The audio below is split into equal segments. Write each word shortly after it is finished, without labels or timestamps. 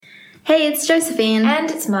Hey, it's Josephine.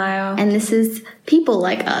 And it's Maya. And this is People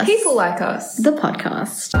Like Us. People Like Us. The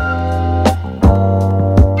podcast.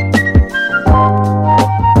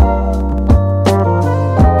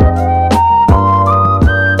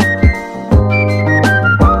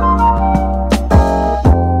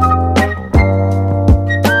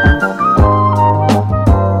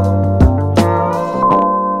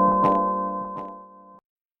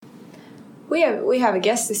 We have a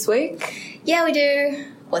guest this week. Yeah, we do.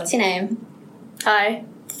 What's your name? Hi.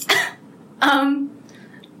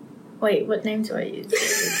 Wait, what name do I use?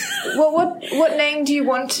 Well, what name do you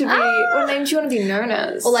want to be? What name do you want to be known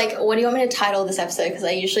as? Or what do you want me to title this episode? Because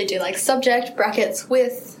I usually do subject brackets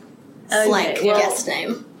with blank guest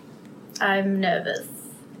name. I'm nervous.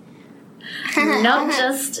 Not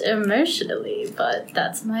just emotionally, but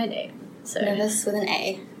that's my name. So Nervous with an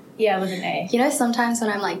A. Yeah, with an A. You know, sometimes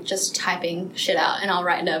when I'm just typing shit out and I'll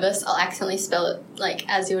write nervous, I'll accidentally spell it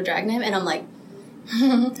as your drag name, and I'm like,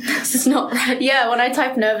 this is not right. Yeah, when I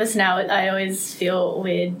type nervous now, I always feel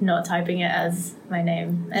weird not typing it as my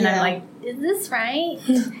name, and I'm like, is this right?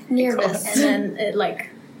 Nervous. And then it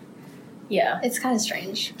yeah, it's kind of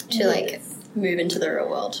strange to move into the real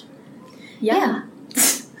world. Yeah.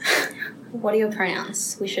 What are your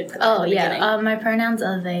pronouns? We should put that at the beginning. My pronouns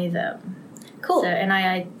are they, them. Cool. So, and I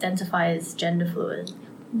identify as gender fluid.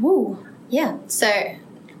 Woo. Yeah. So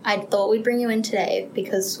I thought we'd bring you in today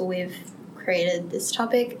because we've created this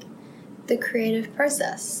topic, the creative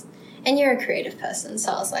process. And you're a creative person,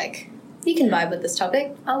 so I was like, you can vibe with this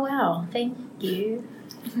topic. Oh, wow. Thank you.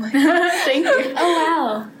 Thank you.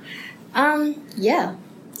 Oh, wow. Yeah.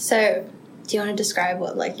 So do you want to describe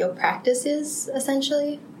what, your practice is,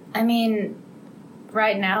 essentially? I mean,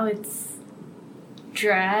 right now it's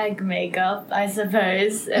drag makeup, I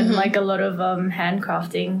suppose, and a lot of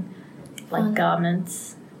handcrafting,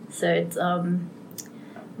 garments. So it's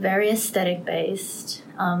very aesthetic based,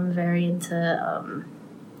 very into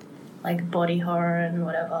body horror and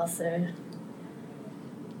whatever. So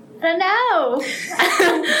I don't know.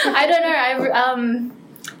 I don't know. I'm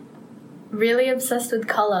really obsessed with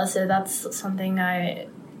color, so that's something I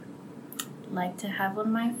like to have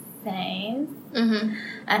on my face.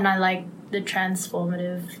 And I like the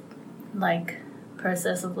transformative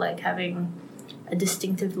process of having a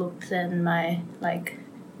distinctive look than my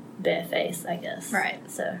bare face, I guess. Right.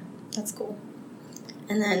 So that's cool.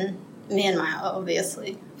 And then me and Maya are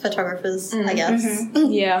obviously photographers, I guess.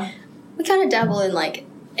 Yeah. We kind of dabble in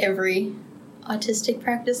every artistic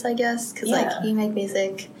practice, I guess, because you make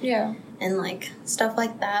music. Yeah. And stuff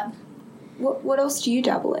like that. What else do you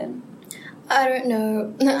dabble in? I don't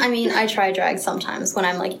know. I mean, I try drag sometimes when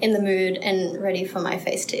I'm in the mood and ready for my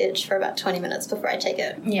face to itch for about 20 minutes before I take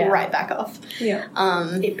it right back off. Yeah.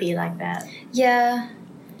 It'd be like that. Yeah.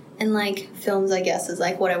 And films, I guess, is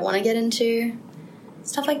what I want to get into.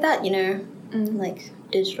 Stuff like that,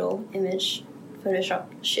 digital image, Photoshop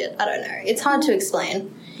shit. I don't know. It's hard to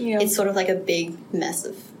explain. Yeah. It's sort of a big mess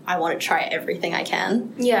of I want to try everything I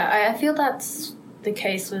can. Yeah, I feel that's the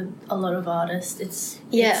case with a lot of artists. It's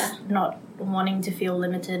not wanting to feel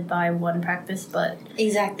limited by one practice, but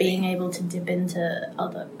being able to dip into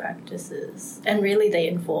other practices, and really they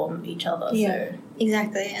inform each other. So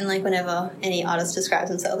exactly. And whenever any artist describes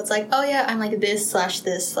himself, it's oh yeah, I'm this /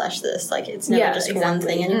 this / this. It's never just one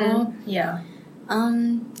thing anymore. Yeah.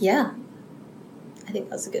 Yeah, I think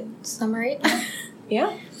that's a good summary.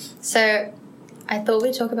 Yeah. So I thought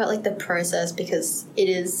we'd talk about the process, because it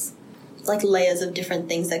is layers of different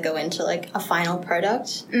things that go into a final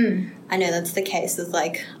product. I know that's the case with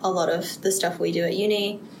a lot of the stuff we do at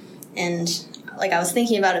uni, and I was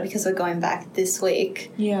thinking about it because we're going back this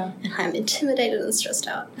week. Yeah. And I'm intimidated and stressed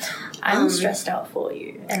out. I'm stressed out for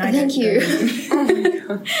you. And thank you.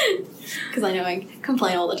 Because I know I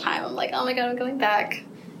complain all the time. I'm oh my god, I'm going back.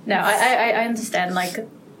 No, I understand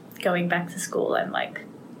going back to school. I'm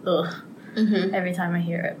ugh. Every time I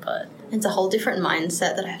hear it, but it's a whole different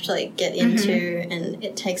mindset that I have to get into, and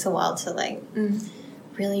it takes a while to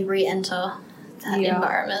really re-enter that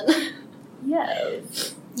environment.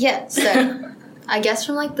 Yeah. So I guess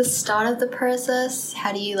from the start of the process,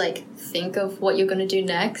 how do you think of what you're going to do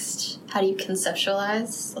next? How do you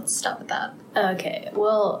conceptualize? Let's start with that. Okay.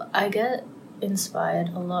 Well, I get inspired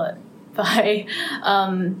a lot by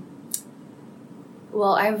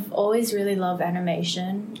I've always really loved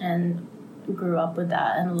animation and grew up with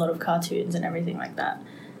that, and a lot of cartoons and everything like that.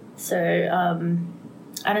 So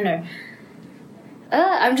I don't know.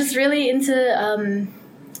 I'm just really into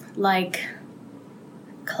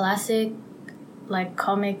classic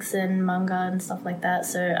comics and manga and stuff like that.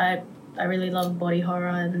 So I really love body horror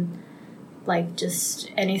and like just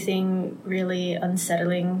anything really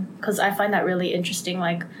unsettling, because I find that really interesting.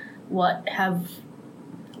 Like, what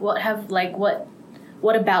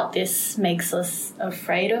about this makes us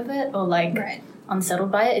afraid of it or like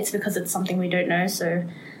unsettled by it? It's because it's something we don't know. So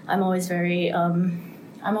I'm always I'm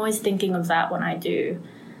always thinking of that when I do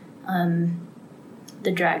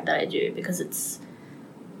the drag that I do, because it's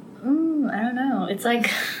I don't know. It's like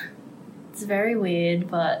it's very weird,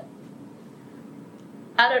 but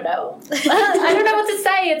I don't know. I don't know what to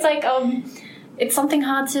say. It's like it's something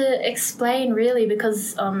hard to explain, really,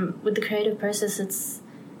 because with the creative process,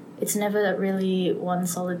 it's never really one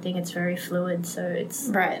solid thing. It's very fluid, so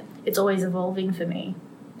it's always evolving for me,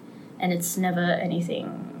 and it's never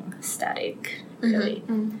anything static, really.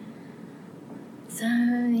 Mm-hmm. So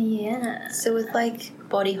yeah. So with like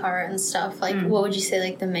body horror and stuff, like what would you say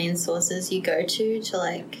like the main sources you go to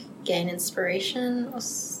like gain inspiration?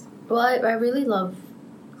 Well, I really love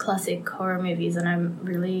classic horror movies, and I'm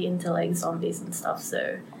really into like zombies and stuff,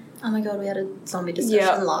 so oh my god, we had a zombie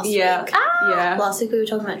discussion last week. Last week we were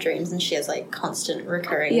talking about dreams, and she has like constant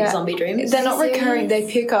recurring zombie dreams. They're not recurring,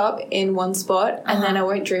 they pick up in one spot and then I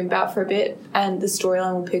won't dream about for a bit, and the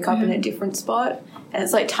storyline will pick up in a different spot, and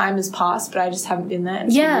it's like time has passed but I just haven't been there, and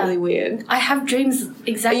it's really weird. I have dreams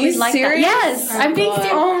exactly like serious? that. Yes, I'm being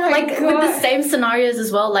serious. Oh my like god. with the same scenarios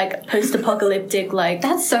as well, like post-apocalyptic, like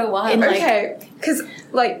that's so wild. Okay, because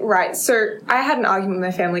so I had an argument with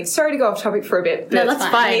my family. Sorry to go off topic for a bit. No, that's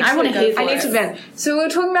fine. I want to hear. I need to vent. So we were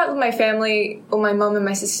talking about with my family, or my mum and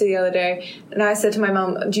my sister the other day, and I said to my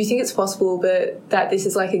mum, do you think it's possible that this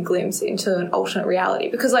is like a glimpse into an alternate reality?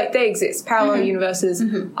 Because like they exist. Parallel universes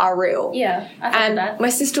are real. Yeah, I think that. My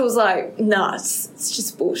sister was like, nah, it's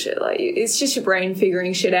just bullshit. Like, it's just your brain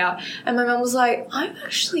figuring shit out. And my mum was like, I'm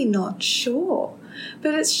actually not sure.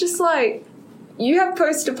 But it's just like, you have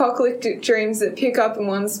post-apocalyptic dreams that pick up in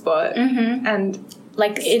one spot and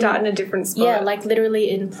like start in a different spot. Yeah, like literally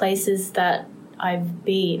in places that I've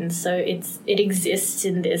been. So it exists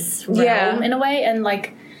in this realm in a way. And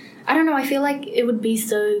like, I don't know, I feel like it would be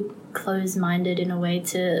so closed-minded in a way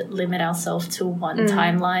to limit ourselves to one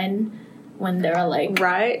timeline when there are like...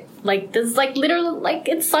 Right. Like, there's like literally, like,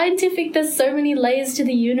 it's scientific. There's so many layers to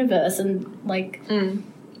the universe, and like... I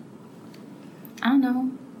don't know.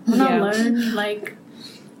 We're not alone, like...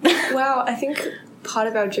 Wow, I think part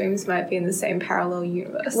of our dreams might be in the same parallel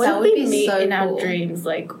universe. That would be meet so in cool. Our dreams.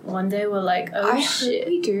 Like, one day we're like, oh, shit.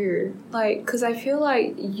 We do. Like, because I feel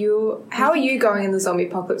like how are you going in the zombie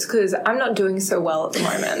apocalypse? Because I'm not doing so well at the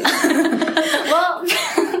moment.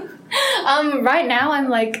 Well, right now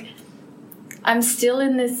I'm still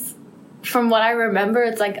in this, from what I remember,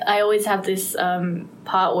 it's like I always have this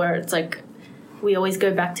part where it's like we always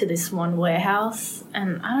go back to this one warehouse,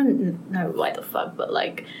 and I don't know why the fuck, but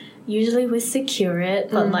like usually we secure it,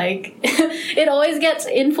 but like it always gets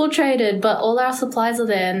infiltrated, but all our supplies are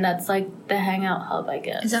there, and that's like the hangout hub, I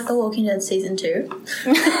guess. Is that The Walking Dead season 2?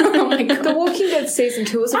 Oh my god. The Walking Dead season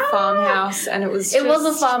 2 was a farmhouse, and it was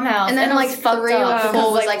a farmhouse, and then like 3 or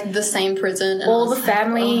 4 was like the same prison, and all the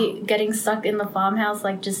family getting stuck in the farmhouse,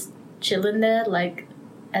 like just chilling there like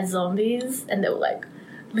as zombies, and they were like,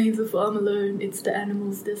 leave the farm alone, it's the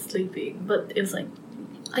animals, they're sleeping. But it was like,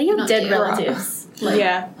 are you dead relatives? Like,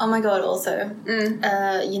 yeah. Oh my god, also,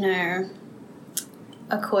 you know,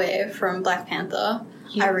 Okoye from Black Panther,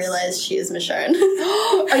 yes. I realised she is Michonne.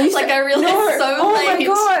 Are you like, I realised late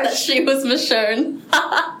that she was Michonne.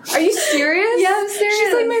 Are you serious? Yeah, I'm serious.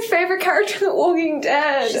 She's like my favourite character in The Walking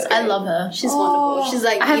Dead. I love her. She's wonderful. She's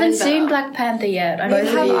like, I haven't seen Black Panther yet. Both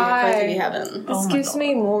of you haven't. This gives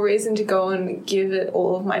me more reason to go and give it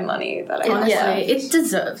all of my money that I have. Yeah, it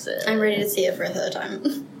deserves it. I'm ready to see it for a 3rd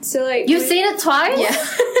time. So like, you've seen it twice? Yeah.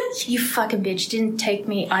 You fucking bitch. Didn't take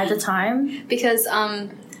me either time. Because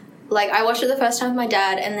like, I watched it the first time with my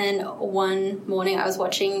dad, and then one morning I was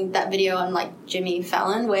watching that video on, like, Jimmy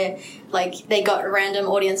Fallon, where, like, they got random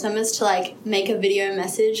audience members to, like, make a video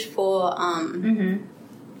message for,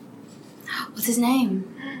 what's his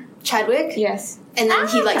name? Chadwick? Yes. And then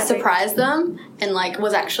he, like, surprised them and, like,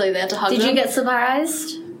 was actually there to hug them. Did you get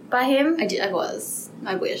surprised by him? I did. I was.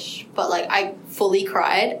 I wish. But, like, I fully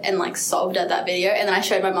cried and, like, sobbed at that video, and then I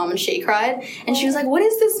showed my mom and she cried, and she was like, what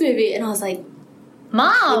is this movie? And I was like,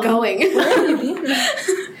 Mom, we're going. Where have you been?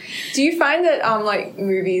 Do you find that like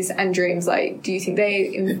movies and dreams, like, do you think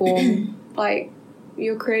they inform like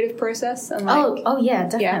your creative process? And, like, oh yeah,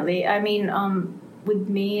 definitely. Yeah. I mean, with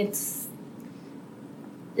me, it's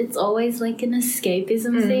always like an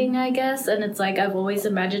escapism thing, I guess, and it's like I've always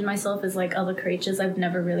imagined myself as like other creatures. I've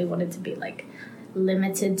never really wanted to be like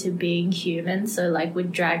limited to being human. So like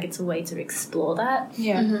with drag, it's a way to explore that.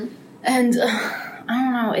 Yeah. And I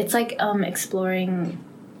don't know, it's like exploring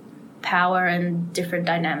power and different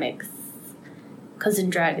dynamics. Because in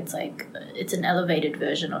drag, it's like it's an elevated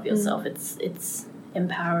version of yourself. It's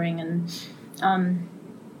empowering and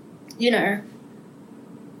you know,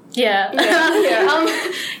 yeah.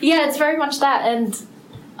 It's very much that.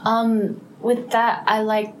 And with that, I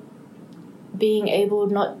like being able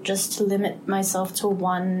not just to limit myself to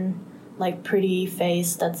one like pretty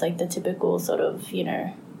face that's like the typical sort of, you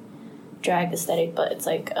know, drag aesthetic, but it's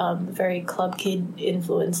like very club kid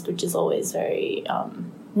influenced, which is always very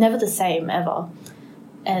never the same ever,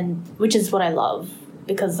 and which is what I love,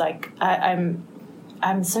 because like I'm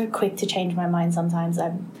so quick to change my mind sometimes.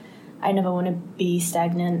 I never want to be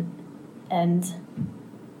stagnant, and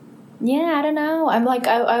yeah, I don't know, I'm like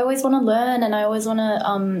I always want to learn, and I always want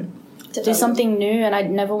to do something new, and I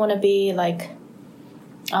never want to be like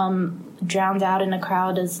drowned out in a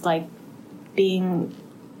crowd as like being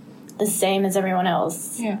the same as everyone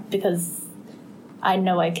else. Yeah. Because I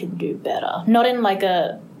know I can do better. Not in like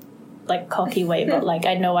a like cocky way, but like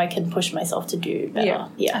I know I can push myself to do better.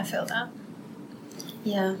 Yeah. I feel that.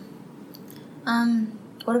 Yeah.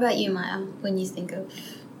 What about you, Maya, when you think of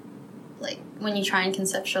like when you try and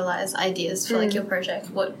conceptualize ideas for like your project,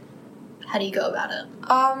 how do you go about it?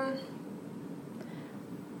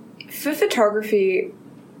 For photography,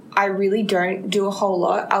 I really don't do a whole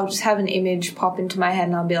lot. I'll just have an image pop into my head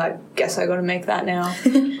and I'll be like, guess I got to make that now.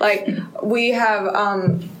 Like, we have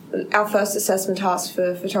our first assessment task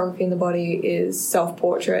for photography in the body is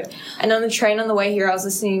self-portrait. And on the train on the way here, I was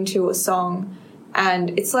listening to a song,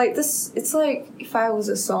 and it's like if I was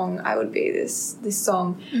a song, I would be this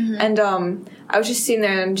song. Mm-hmm. And I was just sitting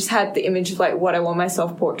there and just had the image of like what I want my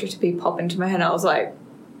self-portrait to be pop into my head. And I was like,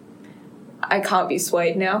 I can't be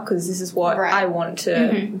swayed now because this is what I want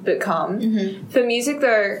to become. Mm-hmm. For music,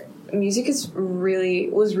 though, music was really,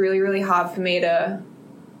 really hard for me to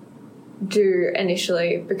do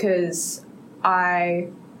initially, because I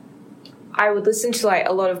would listen to like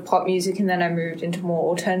a lot of pop music, and then I moved into more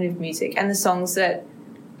alternative music, and the songs that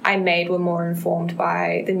I made were more informed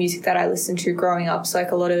by the music that I listened to growing up. So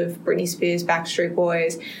like a lot of Britney Spears, Backstreet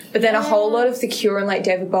Boys, but then a whole lot of The Cure and like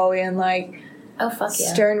David Bowie and like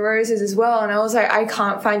Stone Roses as well. And I was like, I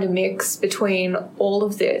can't find a mix between all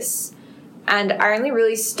of this. And I only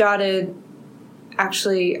really started,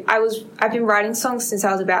 actually, I've been writing songs since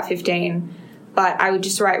I was about 15, but I would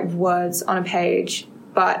just write words on a page.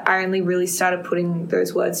 But I only really started putting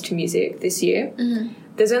those words to music this year. Mm-hmm.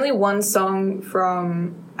 There's only one song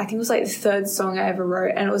from, I think it was like the third song I ever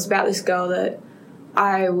wrote, and it was about this girl that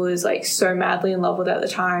I was like so madly in love with at the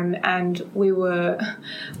time, and we were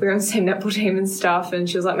on the same netball team and stuff, and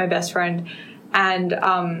she was like my best friend. And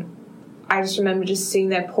I just remember just sitting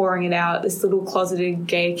there pouring it out, this little closeted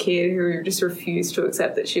gay kid who just refused to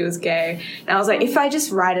accept that she was gay. And I was like, if I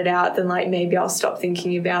just write it out, then like maybe I'll stop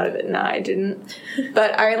thinking about it. But no, I didn't.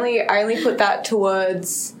 But I only put that to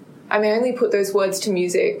words. I only put those words to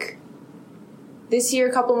music this year.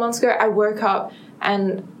 A couple of months ago, I woke up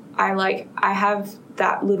and I have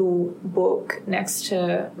that little book next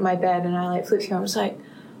to my bed, and I like flip through. I'm just like,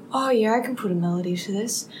 oh yeah, I can put a melody to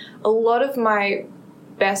this. A lot of my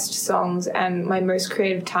best songs and my most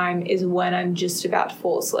creative time is when I'm just about to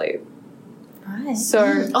fall asleep. Right.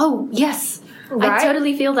 So, oh yes, right? I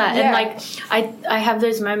totally feel that. Yeah. And like I have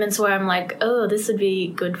those moments where I'm like, oh, this would be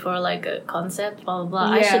good for like a concept, blah blah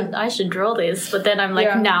blah. Yeah. I should draw this, but then I'm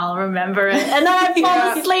like, now I'll remember it, and then I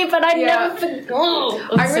fall asleep, and I never forget.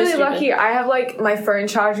 I'm really lucky. I have like my phone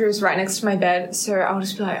charger is right next to my bed, so I'll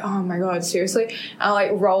just be like, oh my god, seriously. And I'll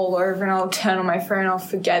like roll over and I'll turn on my phone. I'll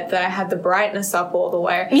forget that I had the brightness up all the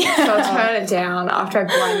way, so I'll turn it down after I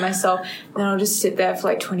blind myself. Then I'll just sit there for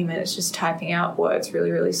like 20 minutes just typing out words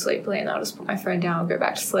really, really sleepily, and I'll just put my phone down and go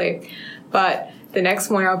back to sleep. But the next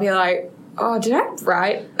morning I'll be like, oh, did I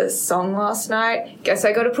write a song last night? Guess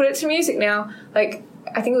I got to put it to music now. Like,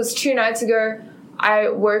 I think it was 2 nights ago, I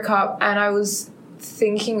woke up and I was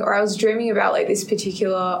thinking, or I was dreaming about like this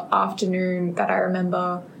particular afternoon that I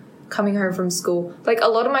remember coming home from school. Like, a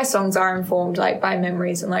lot of my songs are informed like by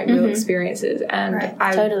memories and like real experiences, and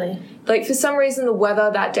totally, like, for some reason the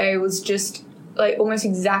weather that day was just like almost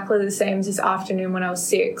exactly the same as this afternoon when I was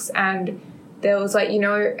 6, and there was like, you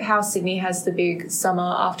know how Sydney has the big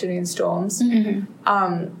summer afternoon storms?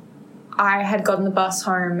 Mm-hmm. I had gotten the bus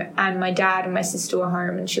home, and my dad and my sister were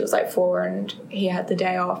home, and she was like 4 and he had the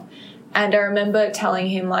day off. And I remember telling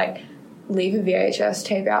him like, leave a VHS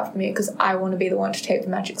tape out for me because I want to be the one to tape the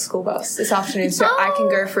Magic School Bus this afternoon so I can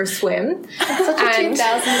go for a swim. Such a 2000s thing to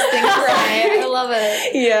say. I love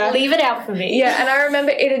it. Yeah. Leave it out for me. Yeah, and I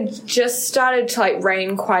remember it had just started to like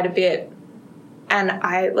rain quite a bit. and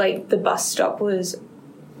I, like, the bus stop was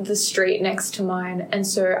the street next to mine, and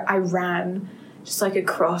so I ran just, like,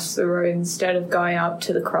 across the road instead of going up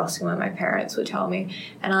to the crossing where my parents would tell me.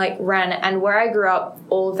 And I, like, ran. And where I grew up,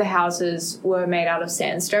 all of the houses were made out of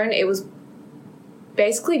sandstone. It was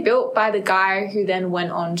basically built by the guy who then went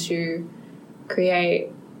on to create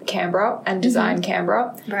Canberra and design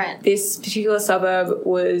Canberra. Right. This particular suburb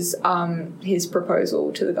was his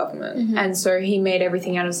proposal to the government. And so he made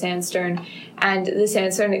everything out of sandstone. And the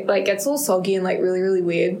sandstone, it, like, gets all soggy and, like, really, really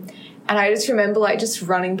weird. And I just remember, like, just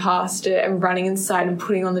running past it and running inside and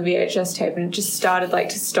putting on the VHS tape, and it just started, like,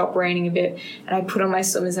 to stop raining a bit. And I put on my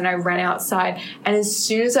swimmers and I ran outside. And as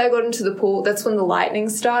soon as I got into the pool, that's when the lightning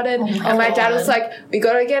started. Oh and my dad was like, we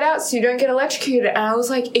got to get out so you don't get electrocuted. And I was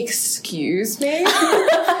like, excuse me?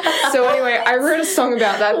 So anyway, I wrote a song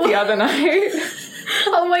about that the other night.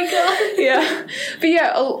 Oh, my God. Yeah. But,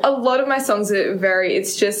 yeah, a lot of my songs are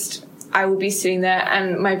it's just... I would be sitting there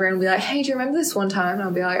and my brain would be like, hey, do you remember this one time? And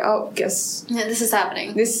I'll be like, oh, guess. Yeah, this is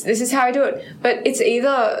happening. This is how I do it. But it's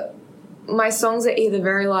either, my songs are either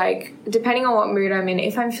very, like, depending on what mood I'm in,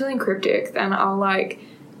 if I'm feeling cryptic, then I'll, like,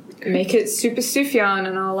 make it super Sufjan,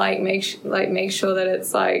 and I'll, like, make sure that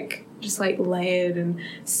it's, like, just, like, layered and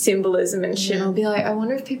symbolism and shit. And I'll be like, I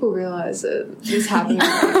wonder if people realize that this happened.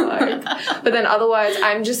 Like, but then otherwise,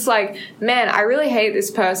 I'm just like, man, I really hate this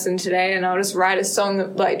person today, and I'll just write a song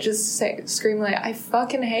that, like, just scream like, I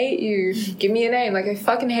fucking hate you. Give me a name. Like, I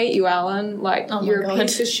fucking hate you, Alan. Like, you're a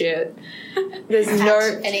piece of shit. There's no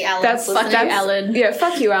any Alan. That's Alan. Yeah,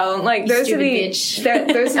 fuck you, Alan. Like, those are the bitch.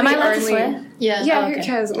 Those are Am the I allowed to only. swear? Yeah. Yeah, Oh, who okay.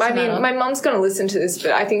 cares? I mean, my mum's going to listen to this,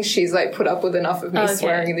 but I think she's, like, put up with enough of me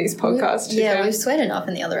swearing in these podcasts. Yeah, we've sweared enough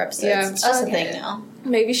in the other episodes. Yeah. It's just a thing now.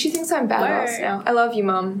 Maybe she thinks I'm badass now. I love you,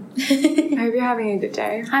 Mum. I hope you're having a good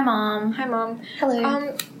day. Hi, Mom. Hi, Mum.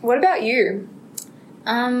 Hello. What about you?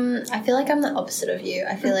 I feel like I'm the opposite of you.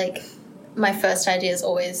 I feel like my first idea is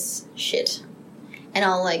always shit. And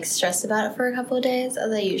I'll, like, stress about it for a couple of days,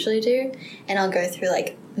 as I usually do. And I'll go through,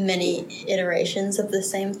 like, many iterations of the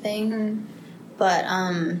same thing. But,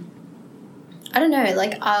 I don't know.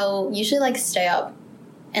 Like, I'll usually, like, stay up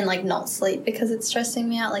and, like, not sleep because it's stressing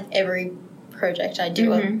me out. Like, every project I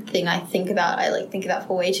do or thing I think about, I, like, think about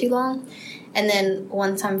for way too long. And then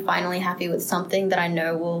once I'm finally happy with something that I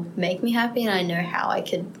know will make me happy and I know how I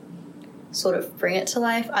could sort of bring it to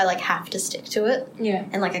life, I, like, have to stick to it. Yeah.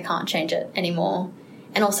 And, like, I can't change it anymore.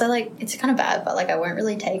 And also, like, it's kind of bad, but, like, I won't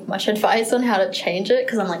really take much advice on how to change it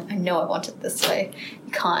because I'm like, I know I want it this way.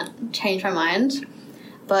 You can't change my mind.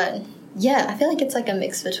 But, yeah, I feel like it's, like, a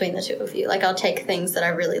mix between the two of you. Like, I'll take things that I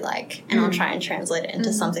really like and I'll try and translate it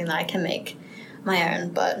into something that I can make my own.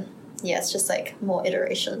 But, yeah, it's just, like, more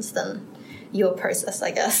iterations than your process,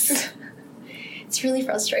 I guess. It's really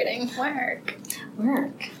frustrating. Work.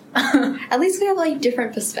 At least we have, like,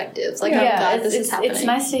 different perspectives. Like, I'm glad this is happening. It's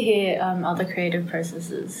nice to hear other creative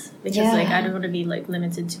processes because, like, I don't want to be, like,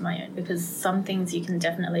 limited to my own because some things you can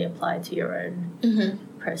definitely apply to your own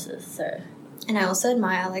process, so... And I also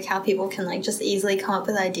admire, like, how people can, like, just easily come up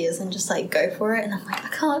with ideas and just, like, go for it. And I'm like, I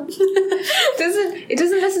can't. It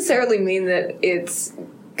doesn't necessarily mean that it's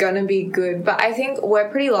gonna be good, but I think we're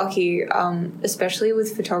pretty lucky, especially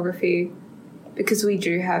with photography, because we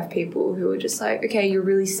do have people who are just like, okay, you're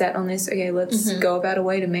really set on this. Okay, let's go about a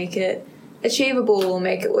way to make it achievable or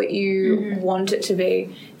make it what you want it to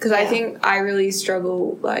be. Because I think I really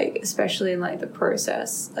struggle, like, especially in, like, the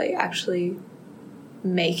process, like, actually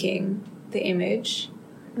making the image.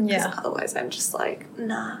 Yeah. Otherwise, I'm just like,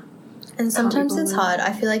 nah. And sometimes it's hard.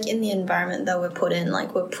 I feel like in the environment that we're put in,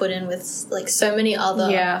 like, we're put in with, like, so many other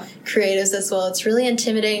creatives as well. It's really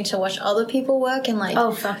intimidating to watch other people work and, like,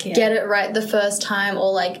 get it right the first time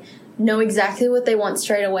or, like, know exactly what they want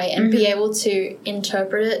straight away and be able to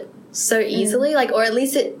interpret it so easily. Like, or at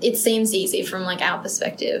least it seems easy from, like, our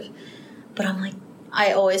perspective. But I'm like,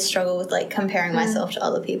 I always struggle with, like, comparing myself to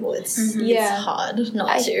other people. It's hard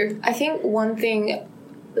not to. I think one thing,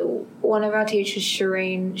 one of our teachers,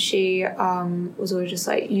 Shireen, she was always just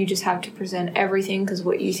like, you just have to present everything because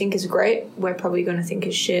what you think is great, we're probably going to think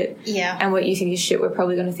is shit. Yeah. And what you think is shit, we're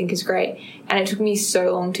probably going to think is great. And it took me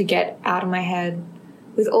so long to get out of my head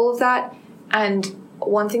with all of that. And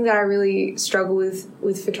one thing that I really struggle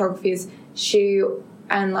with photography is she...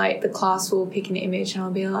 and, like, the class will pick an image and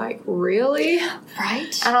I'll be like, really?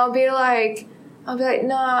 Right. And I'll be like,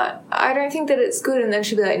 nah, I don't think that it's good. And then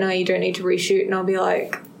she'll be like, no, you don't need to reshoot. And I'll be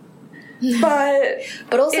like,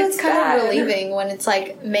 but also it's kind of relieving when it's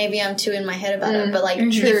like, maybe I'm too in my head about it, but, like,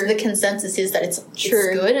 if the consensus is that it's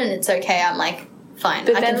good and it's okay, I'm like, fine.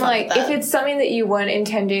 But I then, can like, fuck with if that. it's something that you weren't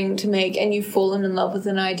intending to make and you've fallen in love with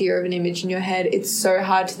an idea of an image in your head, it's so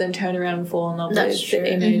hard to then turn around and fall in love That's with true.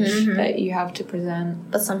 the image that you have to present.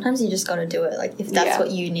 But sometimes you just got to do it. Like, if that's Yeah.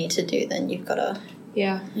 what you need to do, then you've got to...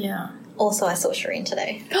 Yeah. Yeah. Also, I saw Shireen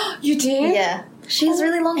today. You did? Yeah. She has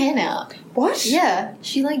really long hair now. What? Yeah.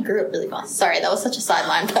 She, like, grew up really fast. Sorry, that was such a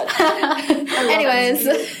sideline, but... Anyways.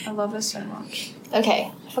 I love her so much.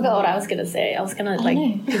 Okay. I forgot what I was gonna say. I was gonna like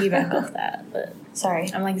piggyback off that, but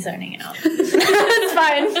Sorry. I'm like zoning out. It's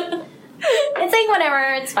fine. It's like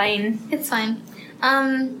whatever. It's fine. It's fine.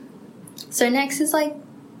 So next is, like,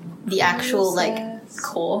 the actual, like,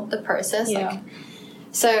 core, the process. Yeah. Like,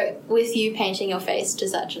 so with you painting your face,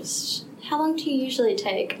 does that just... How long do you usually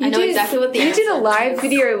take? I know exactly what the You did a answer live is.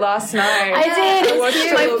 video last night. I did. I watched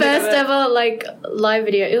a My little bit of first it. ever like live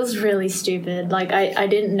video. It was really stupid. Like I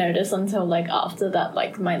didn't notice until like after that.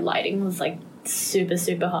 Like my lighting was like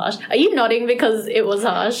super harsh. Are you nodding because it was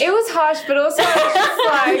harsh? It was harsh, but also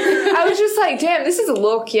I was just like, damn, this is a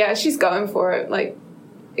look. Yeah, she's going for it. Like,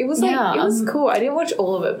 it was like, Yeah, it was cool. I didn't watch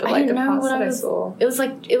all of it, but I like the didn't know parts what that I I was- saw.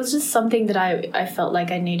 It was just something that I felt like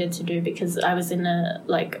I needed to do because I was in a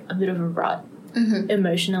bit of a rut.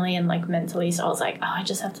 Emotionally and like mentally, so I was like, oh, I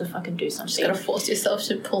just have to fucking do something. You gotta force yourself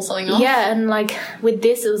to pull something off. Yeah, and like with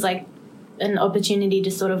this, it was like an opportunity to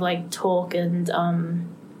sort of like talk and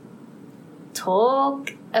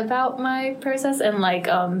talk about my process and like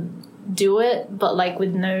do it, but like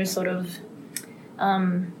with no sort of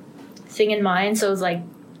thing in mind. So it was like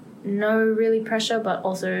no really pressure, but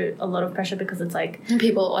also a lot of pressure because it's like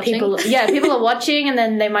People are watching. people are watching, and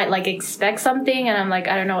then they might like expect something, and I'm like,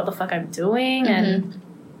 I don't know what the fuck I'm doing, and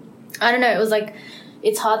I don't know. It was like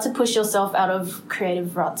it's hard to push yourself out of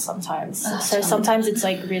creative ruts sometimes. So sometimes it's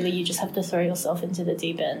like really you just have to throw yourself into the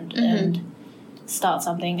deep end and start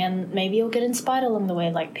something, and maybe you'll get inspired along the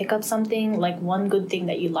way. Like pick up something, like one good thing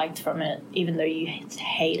that you liked from it, even though you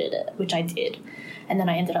hated it, which I did. And then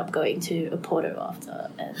I ended up going to a Porto after,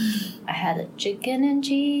 and I had a chicken and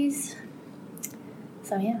cheese.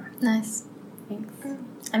 So yeah, Nice. thanks.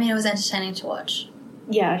 I mean, it was entertaining to watch.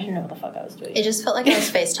 Yeah, I didn't know what the fuck I was doing. It just felt like I was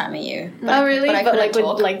FaceTiming you. Oh really? But I But couldn't like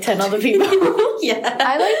talk. with like 10 other people. Yeah.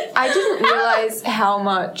 I didn't realize how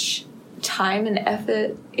much time and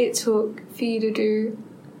effort it took for you to do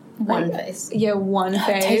One face. one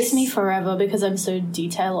face. It takes me forever because I'm so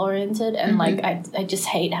detail oriented, and like I just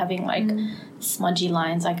hate having like smudgy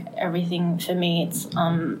lines. Like everything for me, it's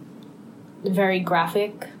very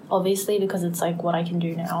graphic, obviously, because it's like what I can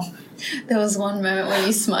do now. There was one moment when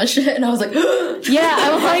you smudged it, and I was like, Yeah,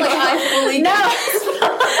 I was like, I fully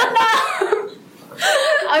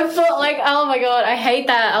I felt like, oh my god, I hate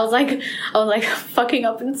that. I was like fucking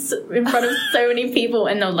up in front of so many people,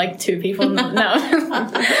 and there were like 2 people. No,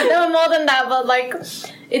 there were more than that, but like,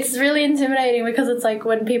 it's really intimidating because it's like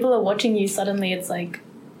when people are watching you, suddenly it's like,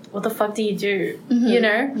 what the fuck do you do? You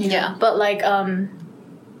know? Yeah. But like,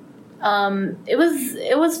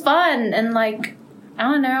 it was fun, and like, I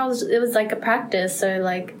don't know, it was like a practice, so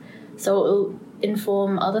like, so it'll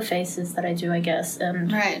inform other faces that I do, I guess,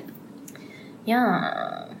 and Right.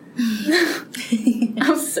 yeah. I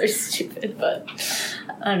was so stupid, but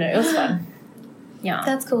I don't know, it was fun. Yeah.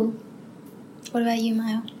 That's cool. What about you,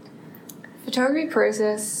 Maya? Photography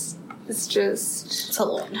process is just It's a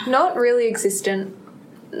lot. not really existent.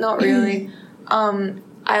 Not really.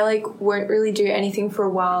 I like won't really do anything for a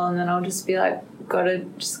while, and then I'll just be like, gotta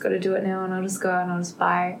do it now, and I'll just go and I'll just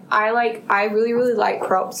buy. I really like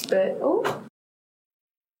crops, but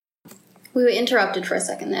We were interrupted for a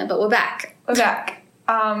second there, but we're back. we're back.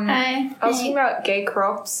 Hi. I was talking about gay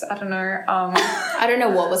crops. I don't know. I don't know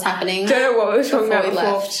what was happening. Don't know what we were talking Before about we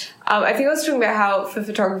before. left. I think I was talking about how for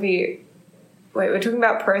photography. Wait, we're talking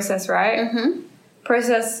about process, right? Mm-hmm.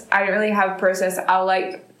 Process. I don't really have a process. I'll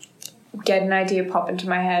like get an idea pop into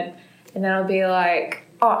my head, and then I'll be like,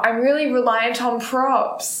 oh, I'm really reliant on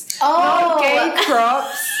props. Oh. Not gay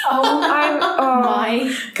props.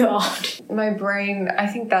 My god. My brain. I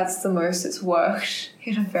think that's the most it's worked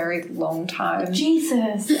in a very long time.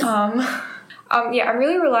 Jesus. Yeah, I'm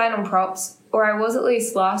really reliant on props, or I was at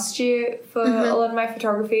least last year for a lot of my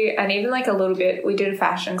photography, and even like a little bit. We did a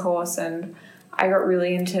fashion course, and I got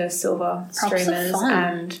really into silver Props are streamers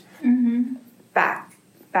fun. and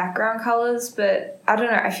background colors. But I don't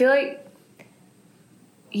know. I feel like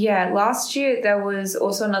last year there was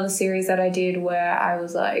also another series that I did where I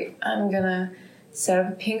was like, I'm gonna set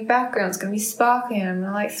up a pink background. It's gonna be sparkly, and I'm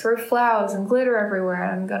gonna like throw flowers and glitter everywhere,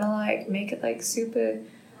 and I'm gonna like make it like super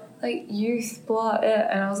like youth blah.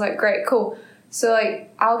 And I was like, great, cool. So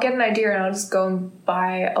like I'll get an idea and I'll just go and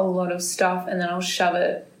buy a lot of stuff, and then I'll shove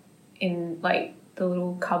it in like the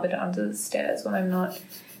little cupboard under the stairs when I'm not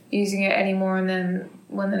using it anymore, and then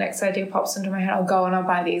when the next idea pops into my head, I'll go and I'll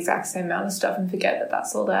buy the exact same amount of stuff and forget that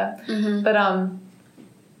that's all there. But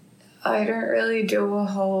I don't really do a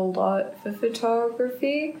whole lot for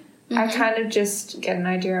photography. I kind of just get an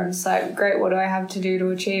idea. I'm just like, great, what do I have to do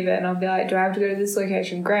to achieve it? And I'll be like, do I have to go to this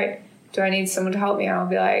location? Great. Do I need someone to help me? And I'll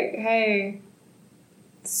be like, hey,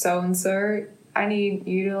 so-and-so, I need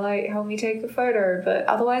you to, like, help me take a photo. But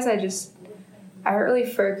otherwise I don't really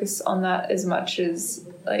focus on that as much as,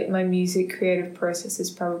 like, my music creative process is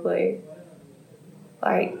probably,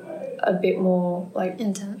 like, a bit more, like,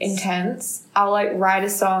 intense. I'll, like, write a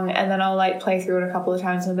song and then I'll, like, play through it a couple of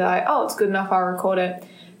times and be like, oh, it's good enough, I'll record it.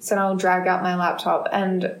 So then I'll drag out my laptop.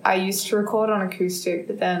 And I used to record on acoustic,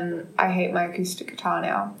 but then I hate my acoustic guitar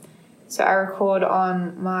now. So I record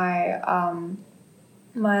on my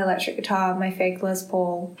my electric guitar, my fake Les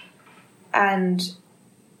Paul, and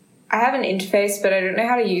I have an interface, but I don't know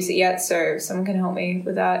how to use it yet, so if someone can help me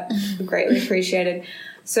with that, greatly appreciated.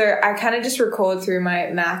 So I kind of just record through my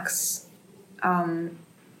Mac's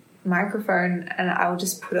microphone, and I'll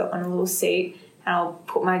just put it on a little seat, and I'll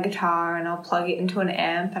put my guitar, and I'll plug it into an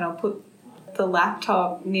amp, and I'll put the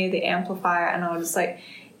laptop near the amplifier, and I'll just, like,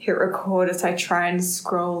 hit record as I try and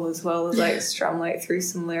scroll as well as, like, strum, like, through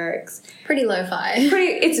some lyrics. Pretty lo-fi.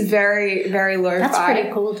 It's very, very lo-fi. That's pretty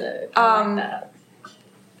cool, too. I like that.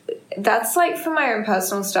 That's, like, for my own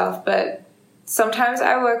personal stuff, but sometimes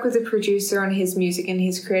I work with a producer on his music, and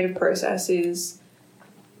his creative process is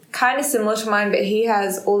kind of similar to mine, but he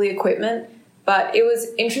has all the equipment. But it was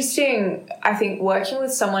interesting, I think, working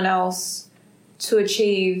with someone else to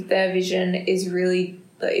achieve their vision is really,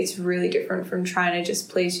 it's really different from trying to just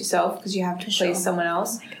please yourself, because you have to please someone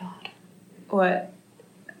else. Oh my God. What?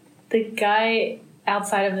 The guy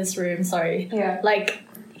outside of this room, sorry. Yeah. Like,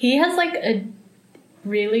 he has, like, a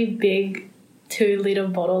really big 2-liter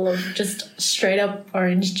bottle of just straight up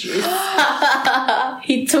orange juice.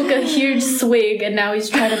 He took a huge swig and now he's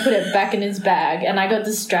trying to put it back in his bag, and I got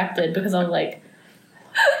distracted because I was like,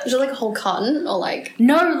 is it like a whole carton or like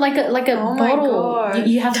no, like a oh bottle.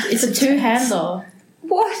 You have to, it's a 2-hander.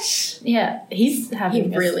 What? Yeah, he's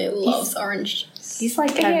having he really loves orange juice. He's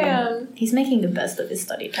like he's making the best of his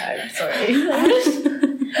study time. Sorry.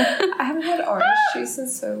 I haven't had orange juice in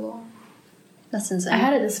so long. That's insane. I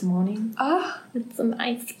had it this morning. Oh, with some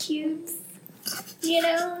ice cubes. You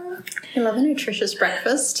know? You love a nutritious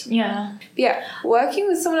breakfast. Yeah. Yeah, working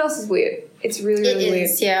with someone else is weird. It's really, really weird.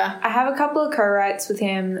 Yeah. I have a couple of co-writes with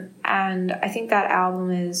him, and I think that album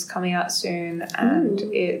is coming out soon, and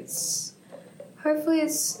it's hopefully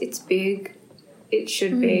it's big. It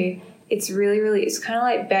should be. It's really, really, it's kind of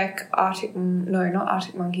like Beck, not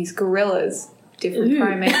Arctic Monkeys, Gorillaz. Different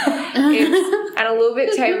primate. And a little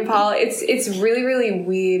bit Tame Impala. It's really, really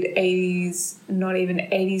weird 80s, not even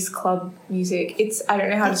 80s club music. I don't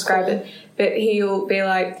know how to describe it, but he'll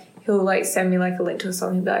send me like a link to a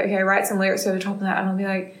song. He'll be like, okay, write some lyrics over top of that, and I'll be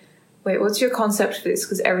like, wait, what's your concept for this?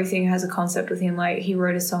 Because everything has a concept with him. Like, he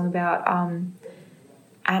wrote a song about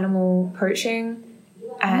animal poaching,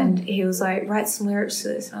 and he was like, write some lyrics to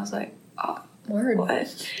this, and I was like, oh, word.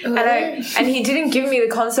 What? And he didn't give me the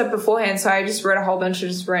concept beforehand, so I just wrote a whole bunch of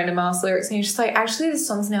just random ass lyrics, and he's just like, actually this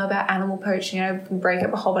song's now about animal poaching, and I break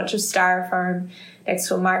up a whole bunch of styrofoam next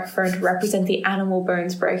to a microphone to represent the animal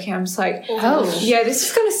bones breaking. I'm just like, oh yeah, this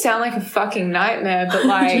is gonna sound like a fucking nightmare, but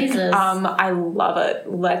like I love it.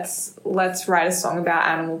 Let's write a song about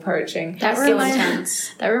animal poaching. That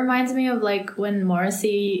reminds me of like when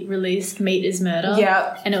Morrissey released Meat is Murder.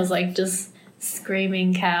 Yeah. And it was like just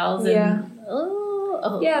screaming cows and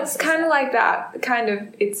yeah, it's kind of like that. Kind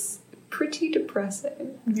of, it's pretty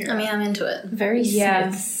depressing. Yeah. I mean, I'm into it. Very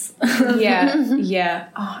Smiths. Yeah.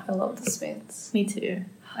 Oh, I love the Smiths. Me too.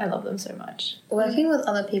 I love them so much. Working with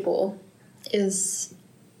other people is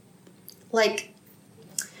like,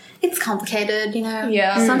 it's complicated, you know?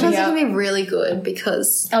 Yeah. Sometimes it can be really good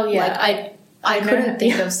because like I couldn't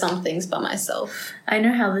think of some things by myself. I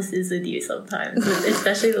know how this is with you sometimes,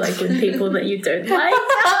 especially like with people that you don't like.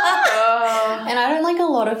 And I don't like a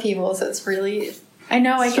lot of people, so it's really I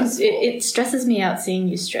know stressful. It stresses me out seeing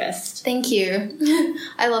you stressed. Thank you.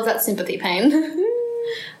 I love that sympathy pain.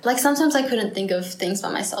 Like sometimes I couldn't think of things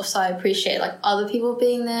by myself, so I appreciate like other people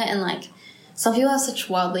being there, and like some people have such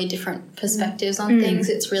wildly different perspectives on things.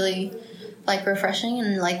 It's really like refreshing,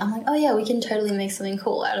 and like I'm like, oh yeah, we can totally make something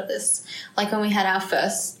cool out of this. Like when we had our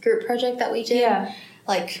first group project that we did,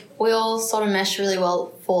 like we all sort of meshed really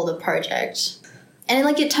well for the project, and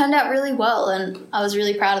like it turned out really well, and I was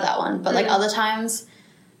really proud of that one. But like other times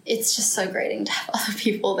it's just so grating to have other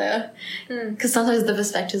people there. Because sometimes the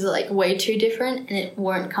perspectives are, like, way too different and it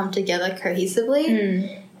won't come together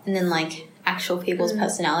cohesively. And then, like, actual people's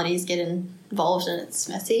personalities get involved and it's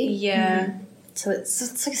messy. Yeah. So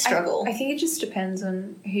it's like a struggle. I think it just depends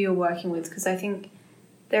on who you're working with, because I think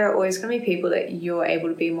there are always going to be people that you're able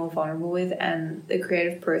to be more vulnerable with, and the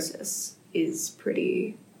creative process is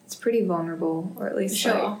pretty vulnerable, or at least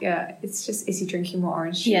it's just, is he drinking more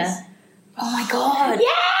orange juice? Yeah. Oh my god.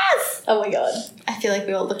 Yes! Oh my god. I feel like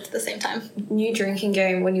we all looked at the same time. New drinking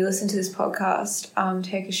game: when you listen to this podcast,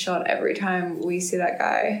 take a shot every time we see that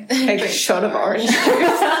guy take a shot of orange juice.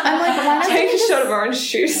 I'm like, why not take a shot of orange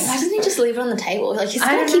juice? Why doesn't he just leave it on the table? Like, he's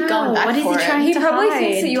gonna keep going back What is for he it. trying He to probably hide?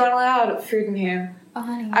 thinks that you aren't allowed food in here. Oh,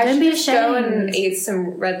 honey. I Don't should be just go ashamed. and eat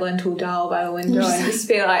some red lentil dal by the window and just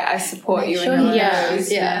be like, I support you sure in your he nose,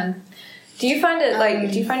 does, man. Do you find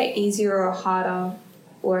it easier or harder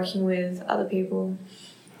working with other people?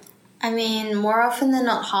 I mean, more often than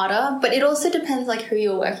not harder, but it also depends, like, who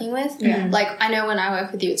you're working with. Yeah. Like, I know when I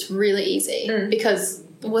work with you, it's really easy because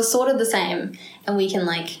we're sort of the same and we can,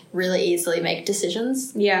 like, really easily make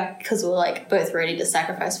decisions. Yeah. Because we're, like, both ready to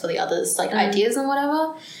sacrifice for the others, like, ideas and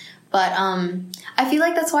whatever. But I feel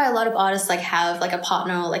like that's why a lot of artists, like, have, like, a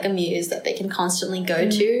partner or, like, a muse that they can constantly go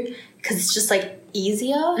to, because it's just, like,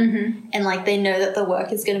 easier and, like, they know that the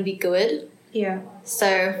work is going to be good. Yeah.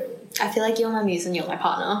 So I feel like you're my muse and you're my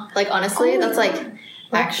partner. Like, honestly, that's, like,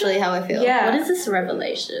 actually how I feel. Yeah. What is this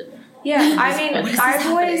revelation? Yeah, I mean, I've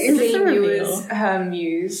always Is this seen a you reveal? as her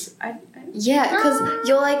muse. Yeah, because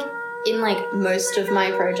you're, like, in, like, most of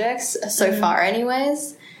my projects so far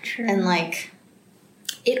anyways. True. And, like,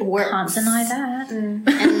 it works. Can't deny that.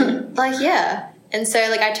 And, like, yeah. And so,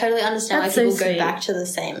 like, I totally understand That's why people so go sweet. back to the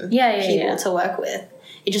same Yeah, people to work with.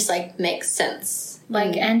 It just, like, makes sense.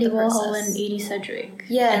 Like in Andy the Warhol process. and Edie Sedgwick.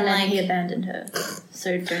 Yeah, and then like- he abandoned her.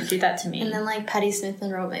 So don't do that to me. And then, like, Patti Smith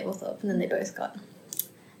and Robert Mapplethorpe, and then they both got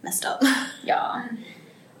messed up. yeah.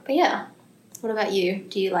 But, yeah. What about you?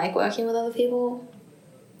 Do you like working with other people?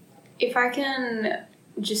 If I can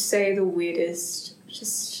just say the weirdest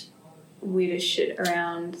shit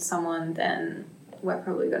around someone, then we're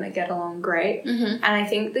probably going to get along great. And I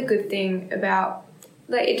think the good thing about,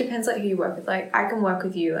 like, it depends, like, who you work with. Like, I can work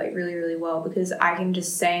with you, like, really, really well because I can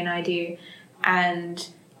just say an idea, and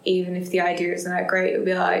even if the idea isn't that great, it'll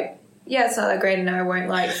be like, yeah, it's not that great, and I won't,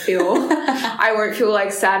 like, feel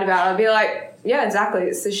like, sad about it. I'll be like, yeah, exactly,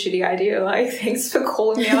 it's a shitty idea. Like, thanks for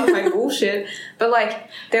calling me out on my bullshit. But, like,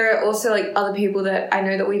 there are also, like, other people that I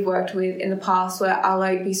know that we've worked with in the past where I'll,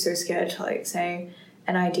 like, be so scared to, like, say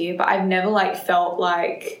an idea. But I've never, like, felt,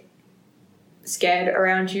 like, scared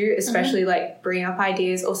around you, especially, like, bringing up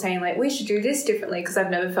ideas or saying, like, we should do this differently, because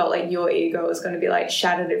I've never felt like your ego is going to be, like,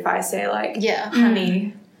 shattered if I say, like, Yeah.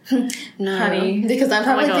 honey. No. Honey. Because I'm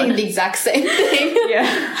probably God. thinking the exact same thing.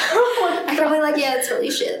 Yeah. I'm probably like, yeah, it's really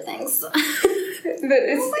shit, thanks. But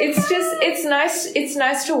it's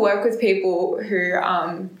nice to work with people who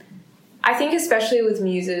I think especially with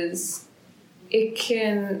muses it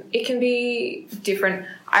can be different.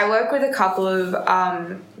 I work with a couple of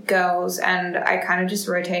girls and I kind of just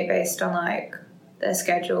rotate based on like their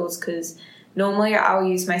schedules, because normally I'll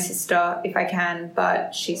use my sister if I can,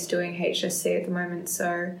 but she's doing HSC at the moment,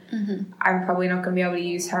 so I'm probably not going to be able to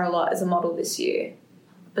use her a lot as a model this year.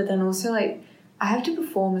 But then also, like, I have to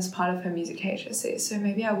perform as part of her music HSC, so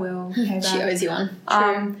maybe I will pay back. She owes you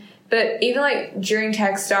one. But even, like, during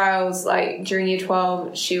textiles, like, during year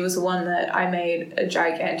 12, she was the one that I made a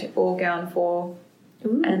gigantic ball gown for.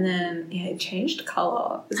 Ooh. And then, yeah, it changed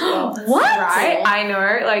colour as well. What? Right? I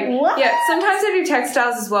know. Like, what? Yeah, sometimes I do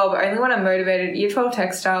textiles as well, but only when I'm motivated. Year 12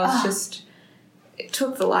 textiles just, it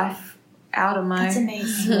took the life out of my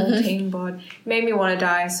small teen bod. It made me want to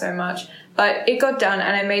die so much. But it got done,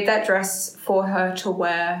 and I made that dress for her to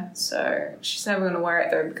wear, so she's never going to wear it,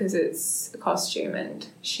 though, because it's a costume, and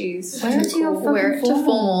she's Where do you wear it to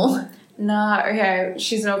formal? Nah, okay,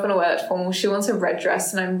 she's not going to wear it to formal. She wants a red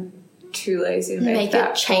dress, and I'm too lazy to make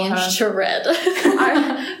that it change to red.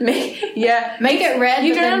 Make it red,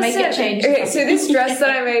 You but then make it understand. change. Okay, so this dress that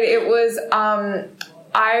I made, it was,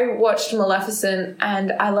 I watched Maleficent,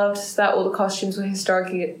 and I loved that all the costumes were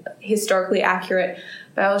historically accurate,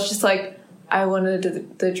 but I was just like, I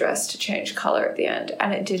wanted the dress to change colour at the end,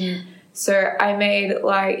 and it didn't. So I made,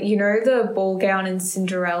 like, you know the ball gown in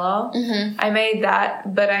Cinderella? Mm-hmm. I made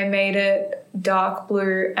that, but I made it dark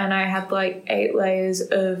blue, and I had, like, 8 layers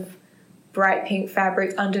of bright pink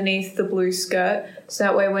fabric underneath the blue skirt, so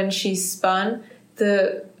that way when she spun,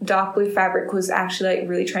 the dark blue fabric was actually, like,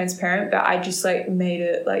 really transparent, but I just, like, made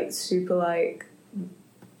it, like, super, like,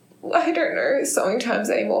 I don't know, sewing terms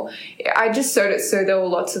anymore. I just sewed it so there were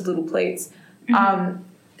lots of little pleats.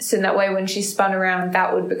 So that way when she spun around,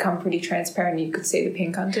 that would become pretty transparent. You could see the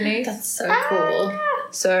pink underneath. That's so cool.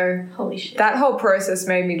 So Holy shit. that whole process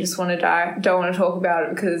made me just want to die. Don't want to talk about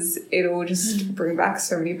it because it'll just bring back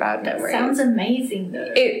so many bad memories. Sounds amazing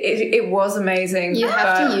though. It was was You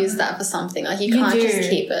have to use that for something. Like you can't just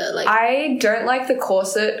keep it. Like I don't like the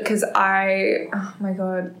corset because oh my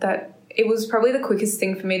god, it was probably the quickest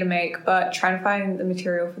thing for me to make, but trying to find the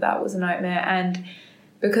material for that was a nightmare. And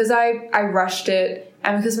because I rushed it,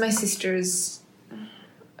 and because my sister's,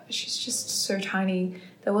 she's just so tiny,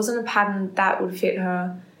 there wasn't a pattern that would fit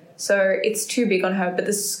her. So it's too big on her, but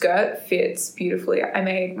the skirt fits beautifully. I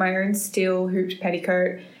made my own steel hooped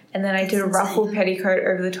petticoat, and then I did a ruffled petticoat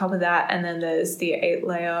over the top of that, and then there's the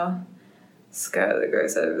 8-layer skirt that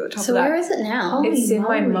goes over the top of that. So where is it now? It's in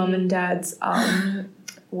my mum and dad's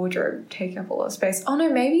wardrobe, taking up a lot of space. Oh no,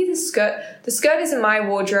 maybe the skirt is in my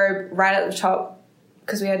wardrobe right at the top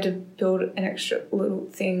because we had to build an extra little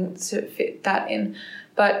thing to fit that in.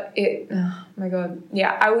 But oh my god,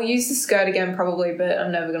 yeah, I will use the skirt again probably, but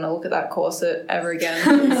I'm never going to look at that corset ever again.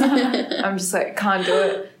 I'm just like, can't do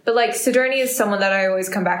it. But like Sidonia is someone that I always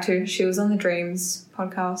come back to. She was on the Dreams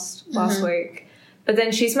podcast last week. But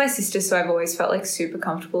then she's my sister, so I've always felt like super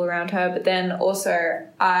comfortable around her. But then also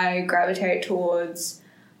I gravitate towards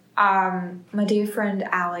my dear friend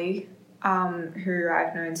Ali, who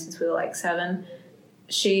I've known since we were like 7.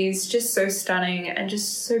 She's just so stunning and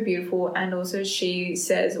just so beautiful, and also she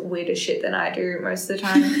says weirder shit than I do most of the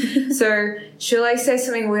time. So she'll like say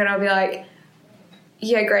something weird and I'll be like,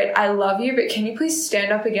 yeah, great, I love you, but can you please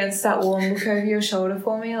stand up against that wall and look over your shoulder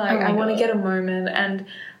for me? Like I want to get a moment. And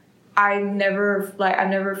I'm never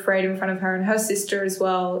afraid in front of her. And her sister as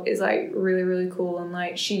well is like really, really cool, and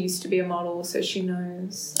like she used to be a model, so she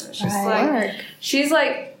knows. So it's just she's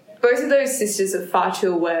like, both of those sisters are far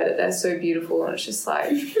too aware that they're so beautiful, and it's just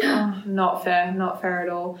like, not fair at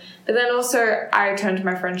all. But then also I turned to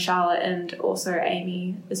my friend Charlotte and also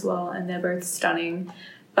Amy as well, and they're both stunning.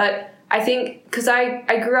 But I think because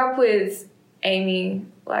I grew up with Amy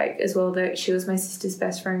like as well, that she was my sister's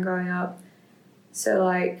best friend growing up, so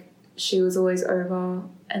like she was always over.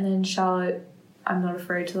 And then Charlotte, I'm not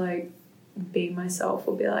afraid to like be myself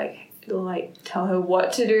or be like tell her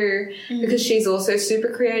what to do, because she's also super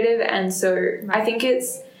creative. And so I think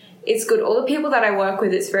it's good. All the people that I work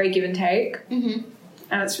with, it's very give and take, and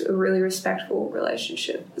it's a really respectful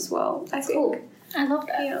relationship as well, I think. Cool. I love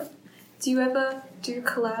that. Yeah. Do you ever do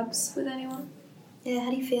collabs with anyone? Yeah, how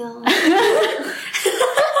do you feel?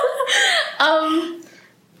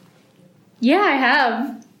 Yeah, I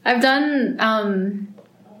have. I've done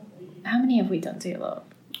how many have we done together?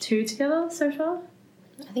 2 together so far?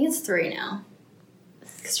 I think it's 3 now.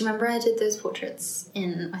 Because remember I did those portraits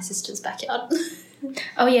in my sister's backyard?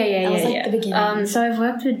 Oh, yeah. That was like the beginning. So I've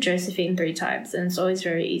worked with Josephine 3 times, and it's always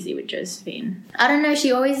very easy with Josephine. I don't know,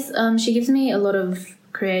 she always, she gives me a lot of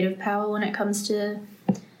creative power when it comes to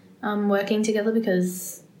working together,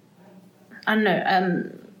 because, I don't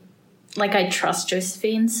know, like I trust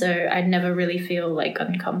Josephine, so I never really feel like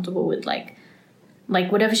uncomfortable with like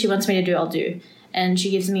whatever she wants me to do, I'll do. And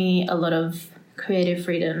she gives me a lot of creative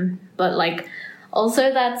freedom, but like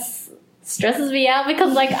also that's stresses me out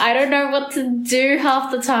because like I don't know what to do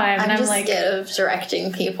half the time. I'm just like scared of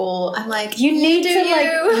directing people. I'm like, you need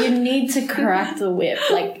to crack the whip.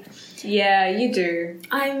 Like, yeah, you do.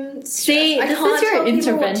 This is your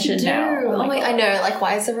intervention now. Oh my God. I know. Like,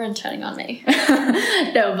 why is everyone turning on me?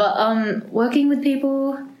 No, but working with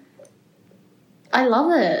people, I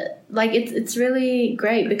love it. Like, it's really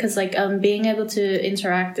great because, like, being able to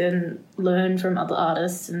interact and learn from other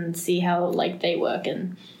artists and see how, like, they work,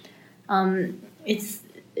 and it's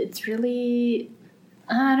really,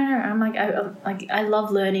 I don't know, I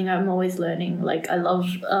love learning. I'm always learning. Like, I love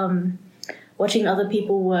watching other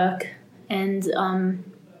people work and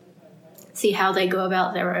see how they go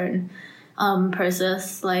about their own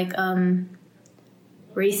process. Like,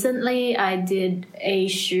 recently I did a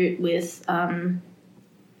shoot with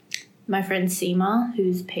my friend Seema,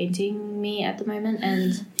 who's painting me at the moment,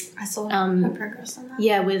 and I saw her progress on that.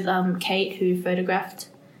 Yeah, with Kate, who photographed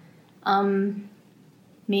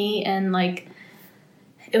me, and like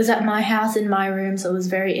it was at my house in my room, so it was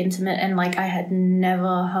very intimate, and like I had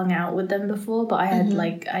never hung out with them before, but I had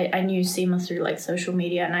like I knew Seema through like social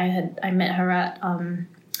media, and I met her at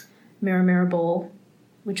Mirror Mirror Ball,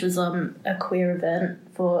 which was a queer event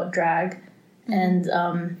for drag, and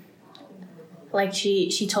like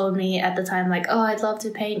she told me at the time, like, oh, I'd love to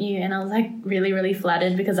paint you, and I was like really, really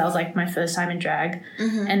flattered because that was like my first time in drag.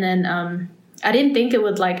 And then I didn't think it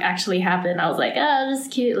would like actually happen. I was like,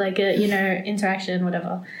 just cute, like a, you know, interaction,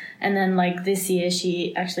 whatever. And then like this year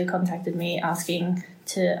she actually contacted me asking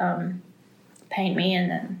to paint me,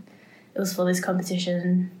 and then it was for this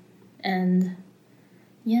competition, and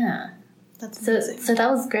yeah. That's amazing. So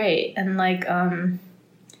that was great. And like I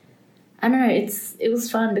don't know, it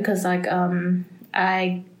was fun because like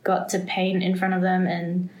I got to paint in front of them,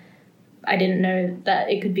 and I didn't know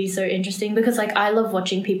that it could be so interesting because like I love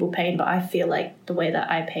watching people paint, but I feel like the way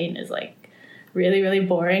that I paint is like really, really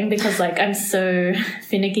boring because like I'm so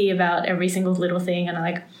finicky about every single little thing, and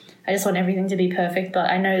I just want everything to be perfect, but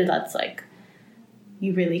I know that's like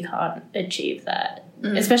you really can't achieve that,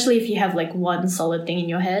 especially if you have like one solid thing in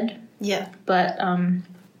your head. Yeah. But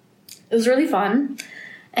it was really fun,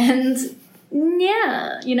 and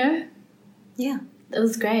yeah, you know. Yeah. It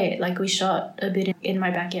was great. Like, we shot a bit in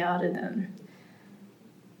my backyard, and then...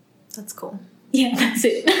 That's cool. Yeah, that's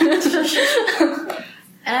it.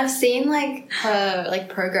 And I've seen, like, her, like,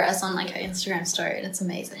 progress on, like, her Instagram story, and it's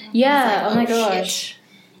amazing. Yeah, like, oh my gosh.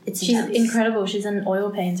 She's incredible. She's an oil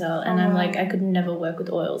painter, and I'm like, I could never work with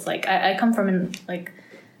oils. Like, I come from,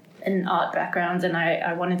 an art background, and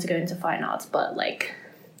I wanted to go into fine arts, but, like,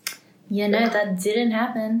 you know, that didn't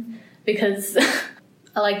happen because...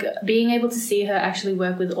 Like, being able to see her actually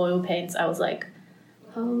work with oil paints, I was like,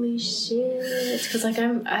 holy shit. Because, like,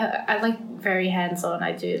 I like, very hands-on.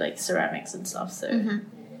 I do, like, ceramics and stuff. So,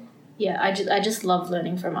 yeah, I just love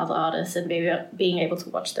learning from other artists and being able to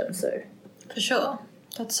watch them. So, for sure.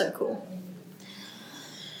 That's so cool.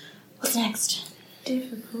 What's next?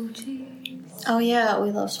 Difficulties. Oh, yeah,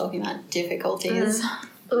 we love talking about difficulties.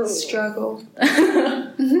 Struggle.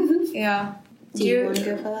 Yeah. Do you want to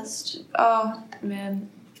go first? Oh, man.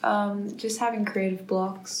 Just having creative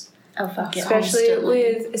blocks. Oh, fuck yeah.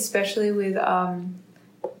 Especially with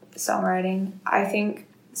songwriting. I think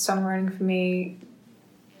songwriting for me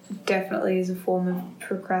definitely is a form of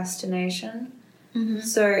procrastination. Mm-hmm.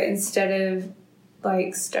 So instead of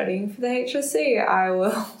like studying for the HSC, I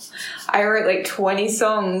wrote like 20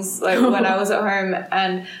 songs like when I was at home,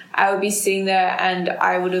 and I would be sitting there and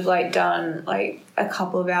I would have like done like a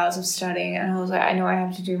couple of hours of studying, and I was like, I know I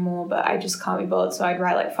have to do more, but I just can't be bothered. So I'd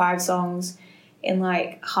write like 5 songs in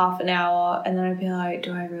like half an hour, and then I'd be like,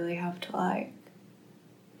 do I really have to like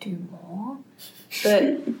do more?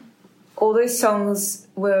 But all those songs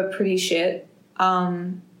were pretty shit.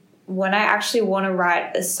 When I actually want to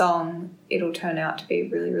write a song, it'll turn out to be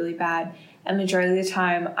really, really bad. And majority of the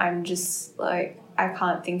time, I'm just like, I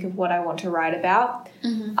can't think of what I want to write about.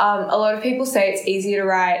 Mm-hmm. A lot of people say it's easier to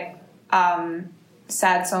write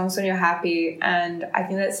sad songs when you're happy, and I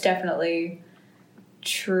think that's definitely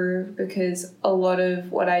true because a lot of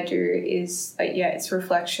what I do is, it's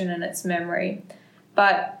reflection and it's memory.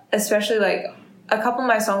 But especially like a couple of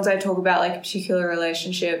my songs I talk about like a particular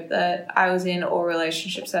relationship that I was in or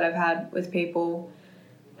relationships that I've had with people,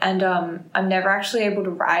 and I'm never actually able to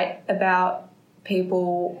write about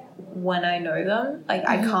people when I know them. Like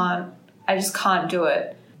I just can't do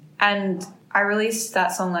it. And I released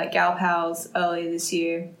that song like Gal Pals earlier this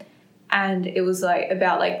year, and it was like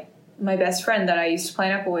about like my best friend that I used to play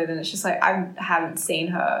netball with, and it's just like I haven't seen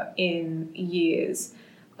her in years,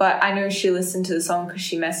 but I know she listened to the song because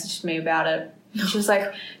she messaged me about it. And she was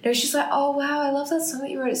like, oh wow, I love that song that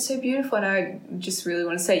you wrote, it's so beautiful. And I just really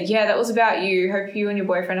want to say, yeah, that was about you. Hope you and your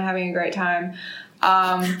boyfriend are having a great time.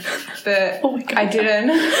 But I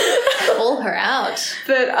didn't call her out.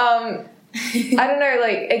 But I don't know,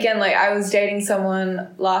 like, again, like I was dating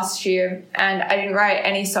someone last year and I didn't write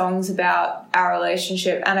any songs about our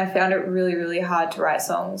relationship, and I found it really, really hard to write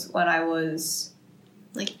songs when I was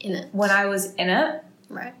like in it.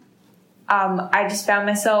 Right. I just found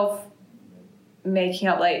myself making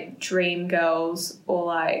up like dream girls, or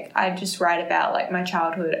like I just write about like my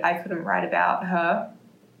childhood. I couldn't write about her.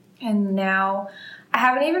 And now I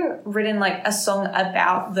haven't even written like a song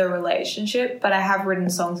about the relationship, but I have written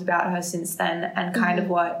songs about her since then, and kind of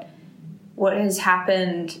what has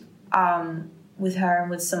happened with her and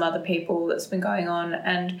with some other people that's been going on.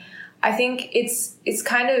 And I think it's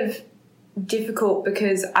kind of difficult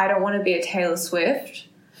because I don't want to be a Taylor Swift.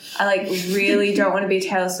 I like really don't want to be a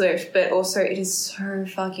Taylor Swift, but also it is so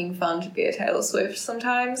fucking fun to be a Taylor Swift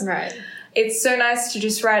sometimes. Right. It's so nice to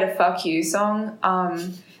just write a fuck you song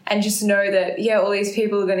and just know that, yeah, all these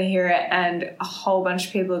people are going to hear it and a whole bunch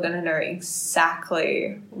of people are going to know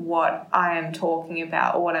exactly what I am talking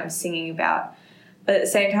about or what I'm singing about. But at the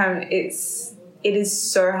same time, it is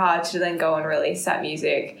so hard to then go and release that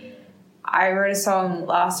music. I wrote a song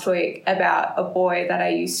last week about a boy that I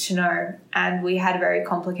used to know, and we had a very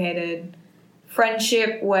complicated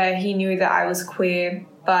friendship where he knew that I was queer,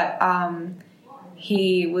 but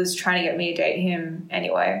he was trying to get me to date him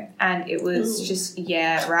anyway, and it was just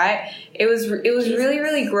right. It was really,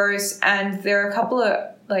 really gross, and there are a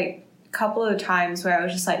couple of times where I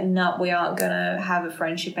was just like, no, we aren't gonna have a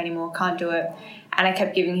friendship anymore, can't do it. And I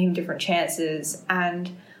kept giving him different chances,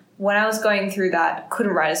 and when I was going through that,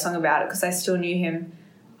 couldn't write a song about it because I still knew him.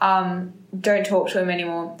 Don't talk to him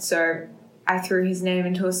anymore, so I threw his name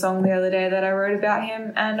into a song the other day that I wrote about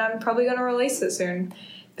him, and I'm probably going to release it soon.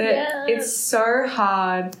 But it's so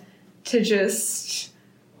hard to just,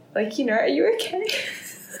 like, you know, are you okay?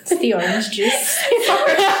 It's the orange juice. It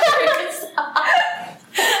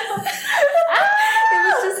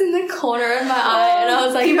was just in the corner of my eye, and I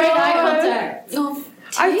was like, you made eye contact. Oh,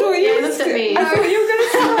 I thought you looked at me. I thought you were going to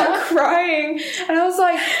start crying, and I was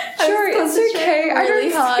like, sure, it's okay. I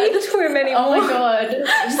don't speak to him anymore. Oh my god,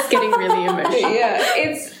 I'm just getting really emotional. Yeah,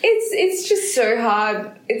 it's just so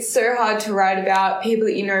hard. It's so hard to write about people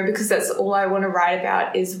that you know, because that's all I want to write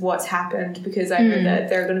about is what's happened, because I know that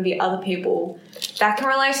there are going to be other people that can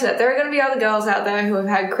relate to that. There are going to be other girls out there who have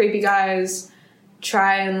had creepy guys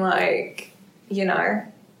try and, like, you know,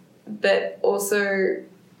 but also,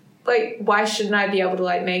 like, why shouldn't I be able to,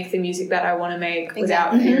 like, make the music that I want to make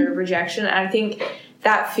without fear of rejection? And I think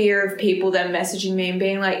that fear of people then messaging me and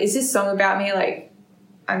being like, is this song about me? Like,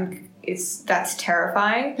 that's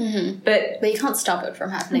terrifying. But you can't stop it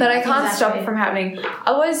from happening. But I can't stop it from happening.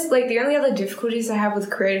 Otherwise, like, the only other difficulties I have with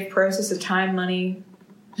the creative process are time, money.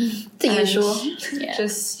 The usual. Yeah.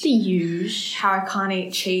 Just the usual. how I can't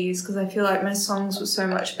eat cheese, because I feel like my songs were so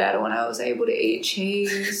much better when I was able to eat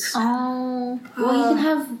cheese. Oh. Well, you can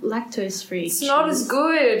have lactose-free It's cheese. not as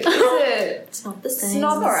good, is it? It's not the same. It's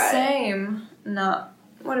not the same. No.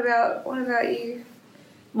 What about you?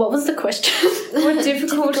 What was the question? What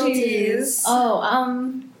difficulties?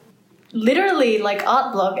 Oh, literally, like,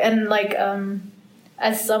 art block, and, like,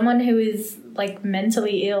 as someone who is, like,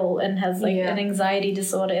 mentally ill and has, like, an anxiety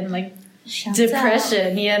disorder and, like,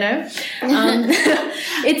 depression, you know?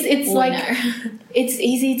 It's like, it's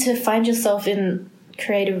easy to find yourself in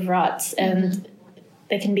creative ruts, and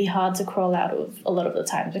they can be hard to crawl out of a lot of the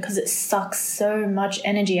time because it sucks so much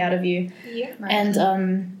energy out of you. Yeah. Right.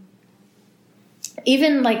 And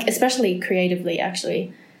even, like, especially creatively,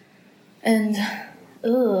 actually. And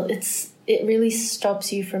it really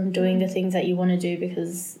stops you from doing the things that you want to do,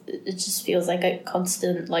 because it just feels like a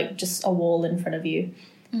constant, like, just a wall in front of you.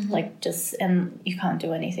 Like, just, and you can't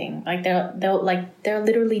do anything. Like, there are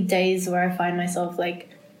literally days where I find myself, like,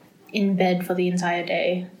 in bed for the entire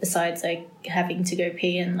day, besides, like, having to go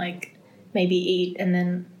pee and, like, maybe eat, and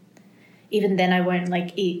then even then I won't,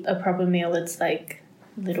 like, eat a proper meal. It's, like,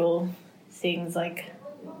 little things, like,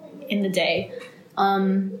 in the day.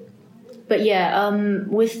 But yeah,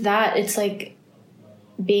 with that, it's like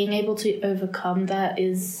being able to overcome that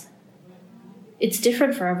it's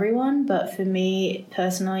different for everyone, but for me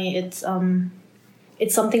personally, it's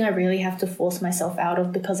something I really have to force myself out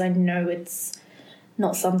of, because I know it's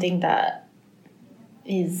not something that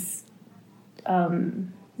is,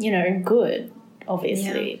 you know, good,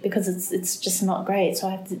 obviously, because it's just not great. So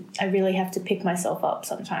I really have to pick myself up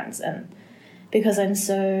sometimes, and because I'm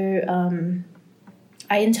so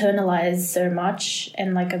I internalize so much,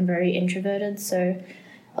 and, like, I'm very introverted, so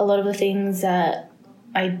a lot of the things that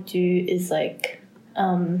I do is, like,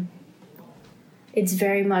 it's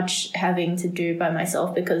very much having to do by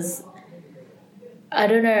myself, because I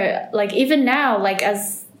don't know, like, even now, like,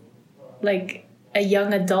 as, like, a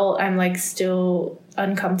young adult, I'm, like, still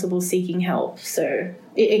uncomfortable seeking help, so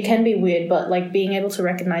it can be weird, but, like, being able to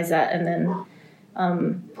recognize that and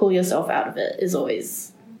then pull yourself out of it is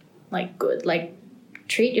always, like, good. Like,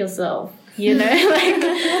 treat yourself, you know? Like,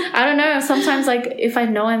 I don't know, sometimes, like, if I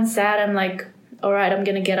know I'm sad, I'm like, all right, I'm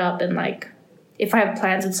gonna get up, and, like, if I have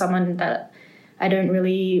plans with someone that I don't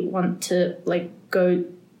really want to, like, go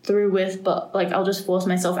through with, but, like, I'll just force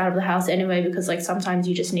myself out of the house anyway, because, like, sometimes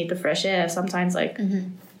you just need the fresh air. Sometimes, like,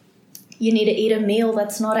 you need to eat a meal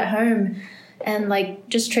that's not at home, and, like,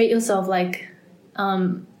 just treat yourself. Like,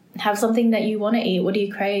 have something that you want to eat. What do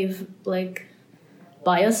you crave? Like,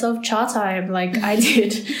 buy yourself cha time, like I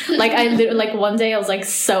did. Like, I literally, like, one day I was, like,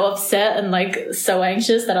 so upset and, like, so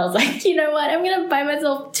anxious that I was like, you know what, I'm gonna buy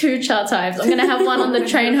myself 2 cha times. I'm gonna have one on the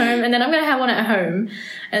train home, and then I'm gonna have one at home.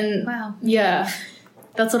 And wow, yeah,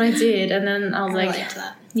 that's what I did. And then I was like,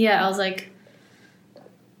 I was like,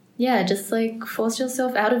 yeah, just, like, force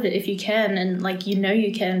yourself out of it if you can, and, like, you know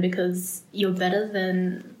you can, because you're better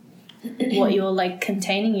than what you're, like,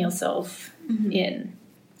 containing yourself in,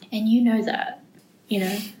 and you know that. You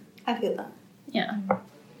know? I feel that. Yeah.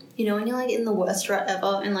 You know, when you're, like, in the worst rut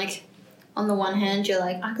ever, and, like, on the one hand, you're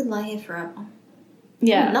like, I could lie here forever.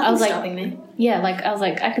 Yeah, nothing's I was like, stopping me. Yeah, like I was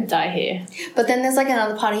like, I could die here. But then there's like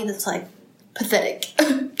another party that's like, pathetic.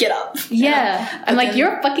 Get up. Yeah, I'm like,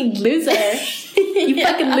 you're a fucking loser. You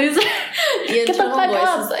fucking loser. The internal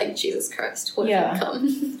voice is like, Jesus Christ, what have you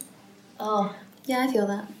come? Oh, yeah, I feel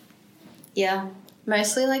that. Yeah,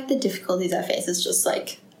 mostly like the difficulties I face is just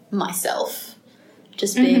like myself,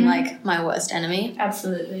 just being like my worst enemy.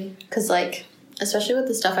 Absolutely. Because like, especially with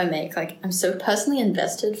the stuff I make, like I'm so personally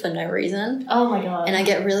invested for no reason. Oh my god. And I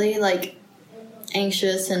get really like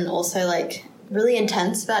anxious and also like really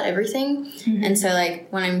intense about everything. And so like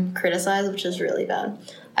when I'm criticized, which is really bad,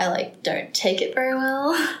 I like don't take it very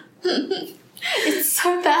well. It's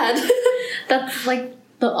so bad. That's like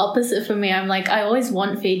the opposite for me. I'm like, I always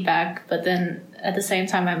want feedback, but then at the same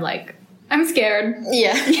time I'm like, I'm scared.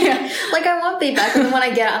 Yeah. Like I want feedback, and then when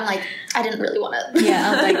I get it, I'm like, I didn't really want it. Yeah,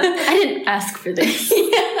 I was like, I didn't ask for this.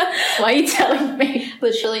 Why are you telling me?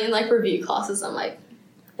 Literally in like review classes, I'm like,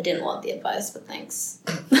 I didn't want the advice, but thanks.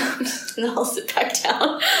 And I'll sit back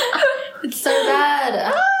down. It's so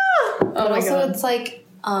bad. But Oh my also god. it's like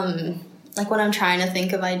when I'm trying to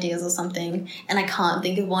think of ideas or something and I can't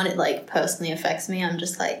think of one, it like personally affects me. I'm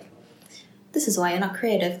just like, this is why you're not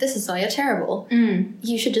creative. This is why you're terrible.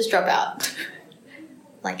 You should just drop out.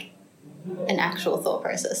 Like an actual thought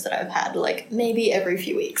process that I've had like maybe every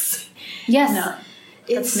few weeks. Yes. No.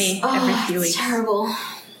 That's me every few weeks. It's terrible.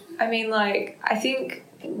 I mean, like, I think,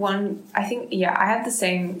 I have the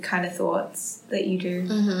same kind of thoughts that you do.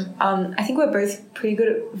 I think we're both pretty good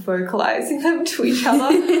at vocalizing them to each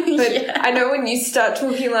other. But I know when you start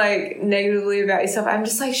talking, like, negatively about yourself, I'm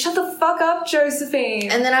just like, shut the fuck up,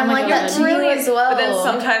 Josephine. And then I'm like God. that to you as well. But then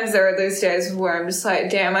sometimes there are those days where I'm just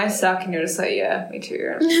like, damn, I suck. And you're just like, yeah, me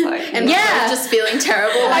too. And I'm just like, and Yeah. just feeling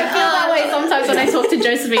terrible. I feel that way sometimes when I talk to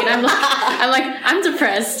Josephine. I'm like, I'm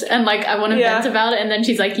depressed and like I want to vent about it, and then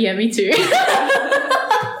she's like, yeah, me too.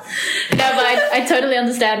 No, but I totally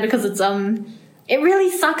understand because it's it really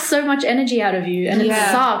sucks so much energy out of you, and it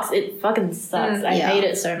sucks. It fucking sucks. I hate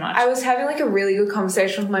it so much. I was having like a really good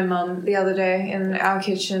conversation with my mum the other day in our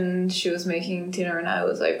kitchen. She was making dinner and I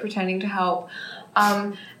was like pretending to help.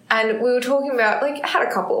 And we were talking about, like, had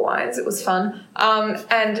a couple of wines. It was fun.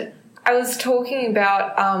 And I was talking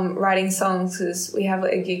about writing songs because we have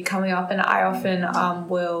a gig coming up, and I often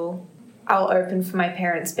I'll open for my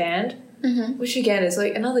parents' band. Which again is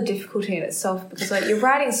like another difficulty in itself, because like you're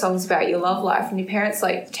writing songs about your love life and your parents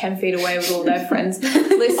like 10 feet away with all their friends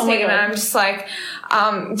listening, and I'm just like,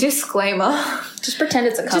 disclaimer. Just pretend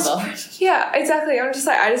it's a cover. Yeah, exactly. I'm just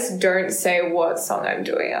like, I just don't say what song I'm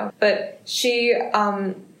doing. But she,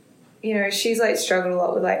 she's like struggled a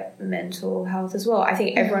lot with like mental health as well. I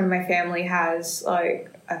think everyone in my family has,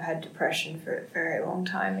 like, I've had depression for a very long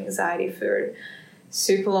time, anxiety for a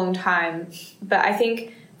super long time. But I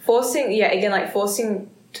think forcing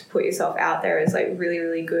to put yourself out there is like really,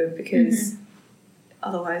 really good, because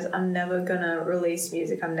otherwise I'm never gonna release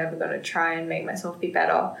music. I'm never gonna try and make myself be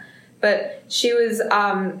better. But she was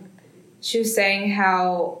saying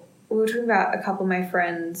how we were talking about a couple of my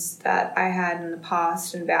friends that I had in the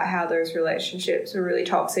past and about how those relationships were really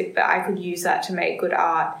toxic, but I could use that to make good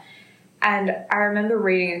art. And I remember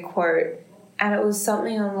reading a quote, and it was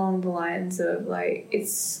something along the lines of like,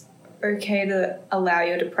 it's okay to allow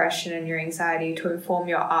your depression and your anxiety to inform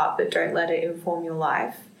your art, but don't let it inform your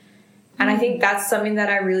life. And I think that's something that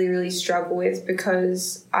I really, really struggle with,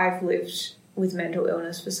 because I've lived with mental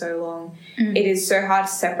illness for so long. It is so hard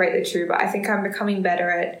to separate the two, but I think I'm becoming better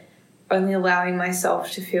at only allowing myself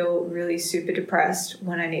to feel really super depressed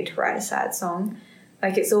when I need to write a sad song.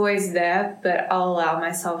 Like, it's always there, but I'll allow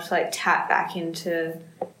myself to like tap back into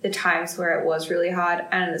the times where it was really hard.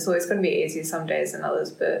 And it's always going to be easier some days than others,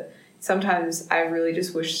 but sometimes I really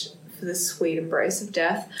just wish for the sweet embrace of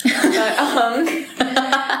death.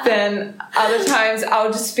 But then other times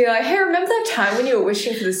I'll just be like, hey, remember that time when you were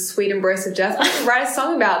wishing for the sweet embrace of death? I can write a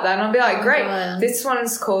song about that. And I'll be like, great, this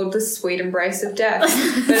one's called The Sweet Embrace of Death.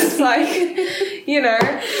 But it's like,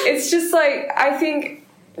 it's just like, I think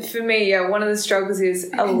for me, one of the struggles is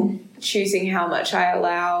choosing how much I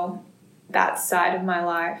allow that side of my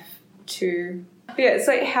life to... Yeah, it's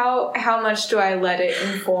like how much do I let it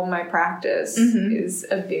inform my practice is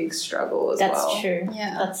a big struggle as well. That's true.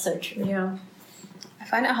 Yeah. That's so true. Yeah. I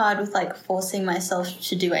find it hard with like forcing myself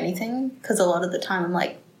to do anything, because a lot of the time I'm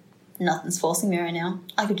like, nothing's forcing me right now.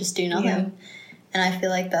 I could just do nothing. Yeah. And I feel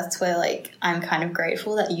like that's where like I'm kind of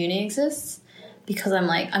grateful that uni exists, because I'm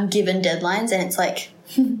like, I'm given deadlines and it's like...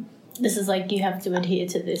 This is like, you have to adhere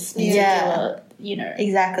to this particular,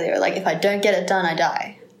 Exactly. Or like, if I don't get it done, I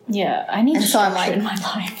die. Yeah, I need and structure in my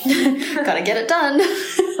life. Gotta get it done.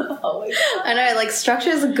 Oh my God. I know, like, structure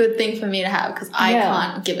is a good thing for me to have because I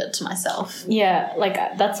can't give it to myself. Yeah, like,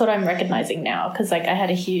 that's what I'm recognizing now because, like, I had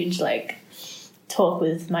a huge, like, talk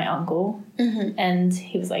with my uncle and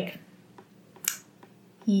he was like,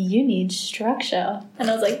 you need structure. And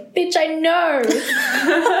I was like, bitch, I know.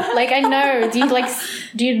 Like, I know.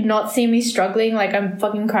 Do you not see me struggling? Like, I'm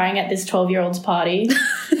fucking crying at this 12-year-old's party.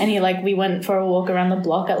 And he, like, we went for a walk around the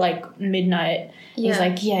block at, like, midnight. Yeah. He's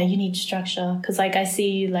like, yeah, you need structure. Because, like, I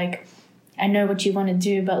see you, like, I know what you want to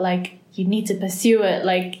do, but, like, you need to pursue it.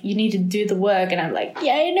 Like, you need to do the work. And I'm like,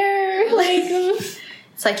 yeah, I know. Like,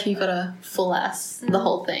 it's like you got to full ass the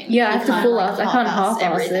whole thing. Yeah, I have to full ass. I can't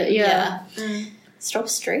half-ass it. Yeah. Stop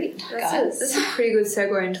straight, guys. That's a pretty good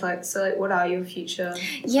segue into, like, so, like, what are your future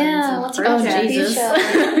what's your Jesus.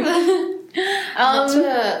 Not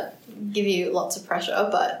to give you lots of pressure,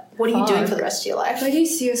 but what are you doing for the rest of your life? Where do you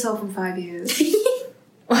see yourself in 5 years?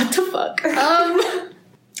 What the fuck?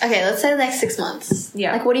 Okay, let's say the next 6 months.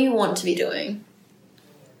 Yeah. Like, what do you want to be doing?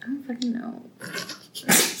 I don't fucking know.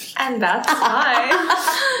 And that's fine.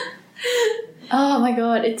 Oh my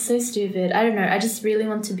God, it's so stupid. I don't know. I just really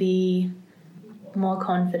want to be more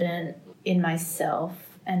confident in myself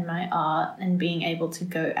and my art and being able to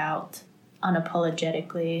go out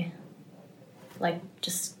unapologetically, like,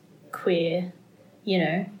 just queer, you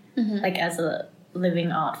know, like, as a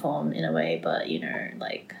living art form in a way, but, you know,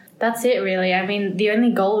 like, that's it really. I mean, the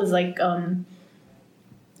only goal is, like,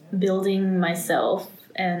 building myself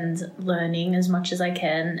and learning as much as I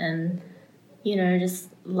can and, you know, just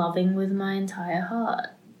loving with my entire heart,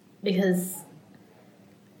 because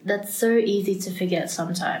that's so easy to forget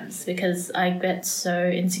sometimes, because I get so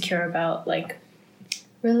insecure about, like,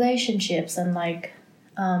 relationships and, like,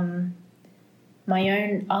 my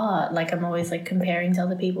own art. Like, I'm always, like, comparing to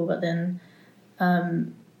other people, but then I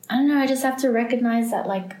don't know, I just have to recognize that,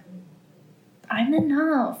 like, I'm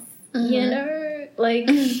enough, you know, like,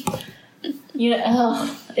 you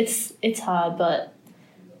know, it's hard, but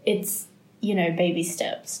it's, you know, baby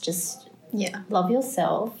steps. Just love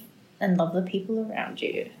yourself and love the people around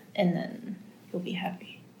you, and then you'll be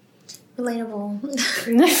happy. Relatable.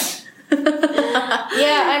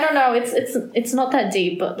 Yeah, I don't know. It's not that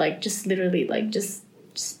deep, but, like, just literally, like, just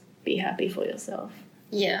be happy for yourself.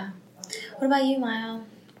 Yeah. What about you, Maya?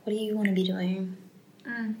 What do you want to be doing?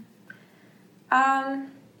 I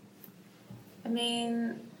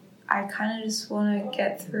mean, I kind of just want to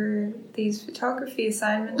get through these photography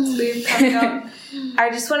assignments we have coming up. I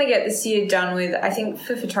just want to get this year done with. I think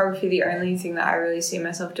for photography, the only thing that I really see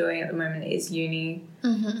myself doing at the moment is uni.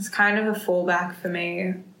 It's kind of a fallback for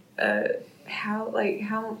me.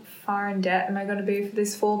 How far in debt am I going to be for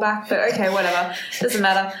this fallback? But okay, whatever. Doesn't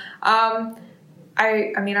matter. I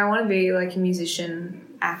mean, I want to be, like, a musician,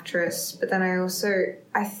 actress, but then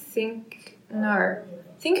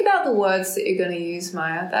think about the words that you're going to use,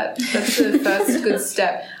 Maya. That's the first good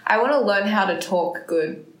step. I want to learn how to talk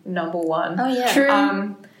good, number one. Oh, yeah. True.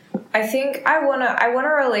 I think I want to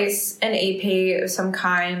release an EP of some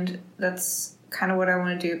kind. That's kind of what I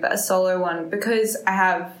want to do, but a solo one, because I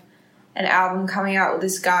have an album coming out with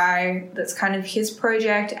this guy that's kind of his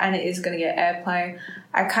project and it is going to get airplay.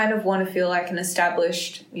 I kind of want to feel like an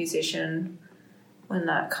established musician when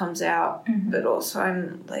that comes out, but also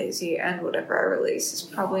I'm lazy and whatever I release is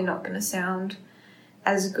probably not going to sound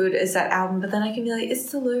as good as that album, but then I can be like,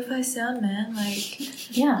 it's the lo-fi sound, man.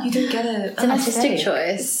 Like, yeah, you don't get it. It's an artistic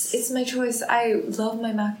choice. It's my choice. I love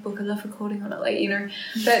my MacBook. I love recording on it, like, you know.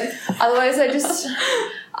 But otherwise, I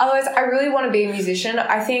really want to be a musician.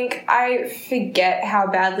 I think I forget how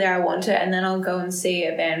badly I want it, and then I'll go and see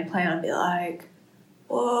a band play and I'll be like,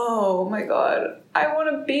 whoa, oh my God, I want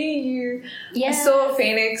to be you. Yeah. I saw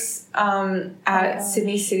Phoenix at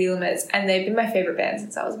Sydney City Limits, and they've been my favourite band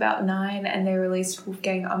since I was about 9, and they released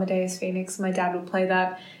Wolfgang Amadeus Phoenix. My dad would play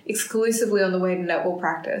that exclusively on the way to netball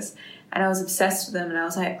practice, and I was obsessed with them, and I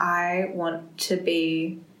was like, I want to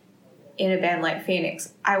be in a band like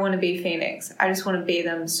Phoenix. I want to be Phoenix. I just want to be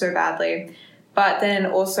them so badly. But then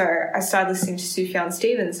also I started listening to Sufjan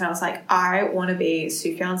Stevens, and I was like, I want to be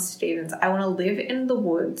Sufjan Stevens. I want to live in the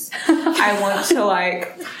woods. I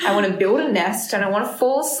want to build a nest, and I want to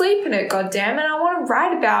fall asleep in it, goddamn. And I want to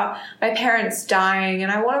write about my parents dying, and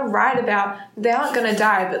I want to write about, they aren't going to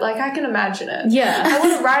die, but, like, I can imagine it. Yeah. I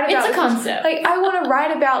want to write about, it's a concept. Like, I want to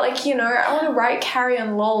write about, like, you know, I want to write Carrie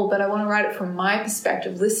and Lowell, but I want to write it from my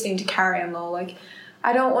perspective, listening to Carrie and Lowell. Like,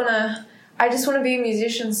 I just want to be a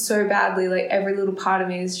musician so badly. Like, every little part of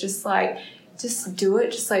me is just like, just do it.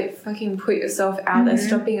 Just, like, fucking put yourself out there.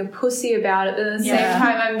 Stop being a pussy about it. But at the same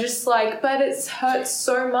time, I'm just like, but it hurts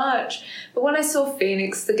so much. But when I saw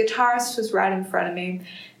Phoenix, the guitarist was right in front of me.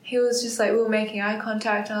 he was just like, we were making eye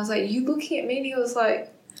contact, and I was like, you looking at me? And he was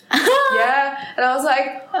like, yeah. And I was like,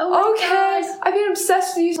 okay, gosh. I've been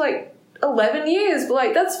obsessed with you for like 11 years, but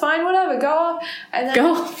like, that's fine, whatever, go off. And then,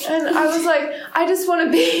 and I was like, I just want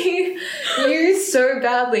to be you so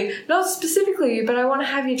badly. Not specifically you, but I want to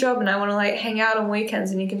have your job, and I want to like hang out on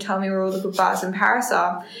weekends, and you can tell me where all the good bars in Paris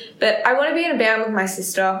are. But I want to be in a band with my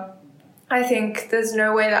sister. I think there's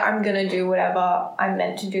no way that I'm going to do whatever I'm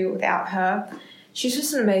meant to do without her. She's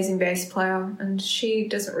just an amazing bass player, and she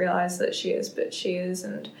doesn't realise that she is, but she is.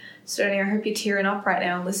 And Stoney, I hope you're tearing up right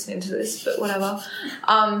now listening to this, but whatever.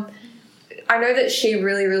 I know that she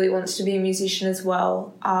really, really wants to be a musician as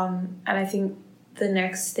well, and I think the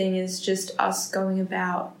next thing is just us going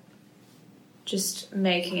about just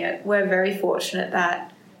making it. We're very fortunate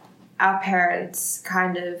that our parents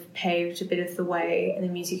kind of paved a bit of the way in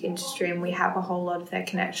the music industry, and we have a whole lot of their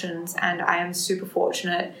connections, and I am super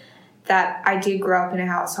fortunate that I did grow up in a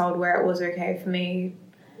household where it was okay for me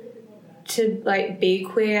to like be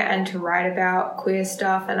queer and to write about queer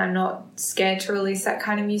stuff, and I'm not scared to release that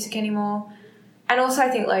kind of music anymore. And also I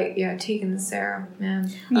think like, yeah, Tegan and Sarah,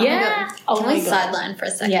 man. Yeah. Can we sideline for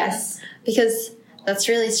a second? Yes. Because that's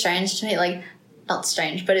really strange to me, like, not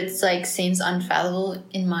strange, but it's like seems unfathomable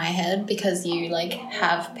in my head because you like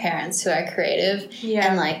have parents who are creative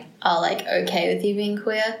and like are like okay with you being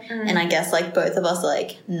queer, and I guess like both of us are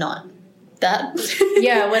like not that.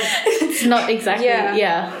 Yeah, when it's not exactly.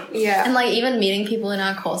 Yeah. And like even meeting people in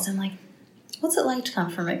our course, I'm like, what's it like to come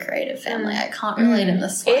from a creative family? I can't relate in the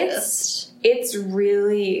slightest. It's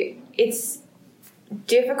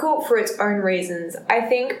difficult for its own reasons. I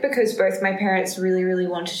think because both my parents really, really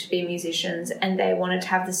wanted to be musicians, and they wanted to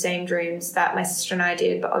have the same dreams that my sister and I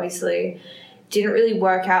did, but obviously didn't really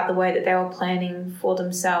work out the way that they were planning for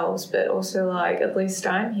themselves. But also, like, at least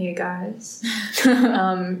I'm here, guys.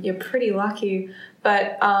 You're pretty lucky.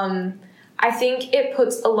 But I think it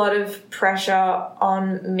puts a lot of pressure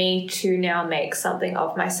on me to now make something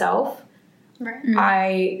of myself.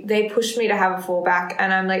 Right. They pushed me to have a fallback,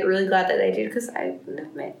 and I'm like really glad that they did because I wouldn't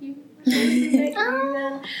have met you.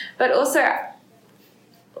 But also,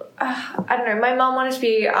 I don't know. My mum wanted to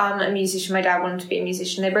be a musician. My dad wanted to be a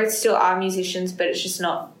musician. They both still are musicians, but it's just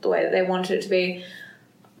not the way that they wanted it to be.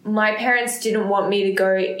 My parents didn't want me to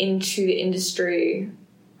go into the industry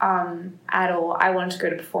at all. I wanted to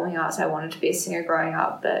go to performing arts. I wanted to be a singer growing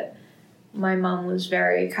up, but my mum was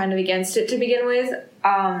very kind of against it to begin with.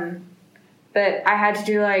 But I had to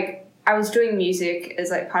do like, I was doing music as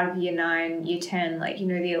like part of year 9, year 10, like, you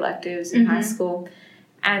know, the electives in high school.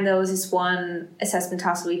 And there was this one assessment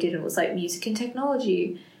task that we did, and it was like music and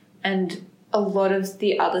technology. And a lot of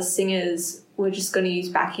the other singers were just going to use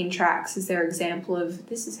backing tracks as their example of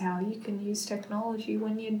this is how you can use technology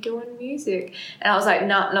when you're doing music. And I was like,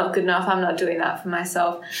 nah, not good enough. I'm not doing that for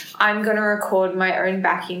myself. I'm going to record my own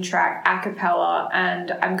backing track a cappella,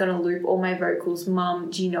 and I'm going to loop all my vocals.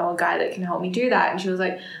 Mum, do you know a guy that can help me do that? And she was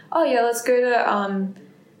like, oh yeah, let's go to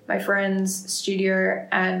my friend's studio,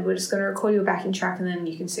 and we're just going to record your backing track, and then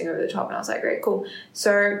you can sing over the top. And I was like, great, cool.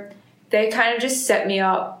 So they kind of just set me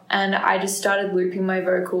up, and I just started looping my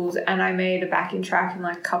vocals, and I made a backing track in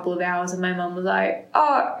like a couple of hours, and my mum was like,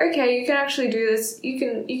 oh, okay, you can actually do this. You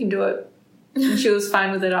can do it. And she was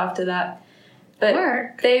fine with it after that.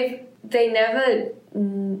 But they never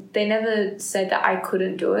said that I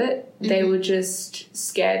couldn't do it. They were just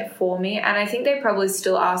scared for me, and I think they probably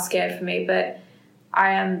still are scared for me, but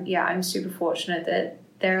I'm super fortunate that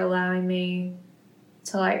they're allowing me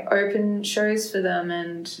to like open shows for them,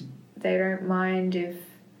 and they don't mind if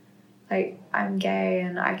like I'm gay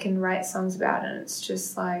and I can write songs about it. And it's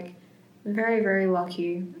just like I'm very, very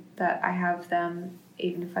lucky that I have them,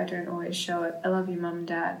 even if I don't always show it. I love you, Mum and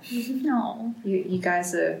Dad. No. You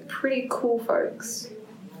guys are pretty cool folks.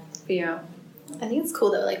 But yeah. I think it's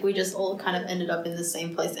cool that like we just all kind of ended up in the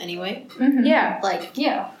same place anyway. Yeah. Like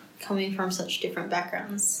coming from such different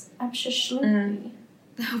backgrounds. Absolutely.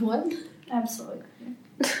 What? Absolutely.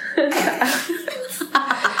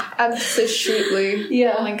 Absolutely.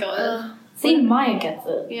 Yeah. Oh my god. See, Maya gets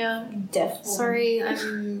it. Yeah. Definitely. Sorry, I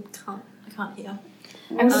can't hear.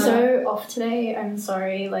 I'm so off today. I'm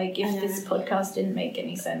sorry, like, if this podcast didn't make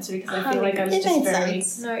any sense, because I feel like I was just very...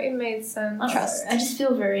 Sense. No, it made sense. I just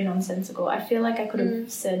feel very nonsensical. I feel like I could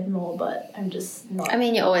have said more, but I'm just not... I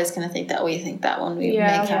mean, you're always going to think that we think that when we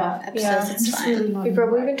make our episodes. It's fine. Really We've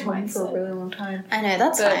probably been talking for a really long time. I know,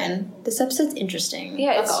 that's fine. This episode's interesting.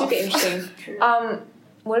 Yeah, it's super interesting.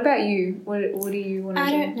 What about you? What do you want to do?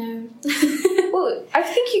 I don't know. Well, I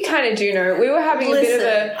think you kind of do know. We were having a bit of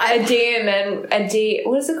a DM and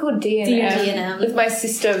what is it called? D&M. With my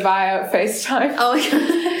sister via FaceTime. Oh my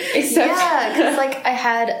god. Except yeah, because like I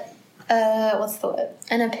had what's the word?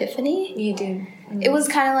 An epiphany. You did. It was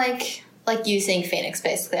kind of like you seeing Phoenix.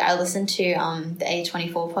 Basically, I listened to the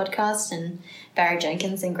A24 podcast, and Barry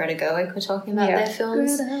Jenkins and Greta Gerwig were talking about their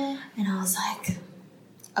films, and I was like,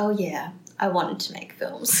 oh yeah, I wanted to make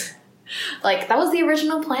films. Like, that was the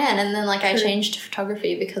original plan, and then, like, I changed to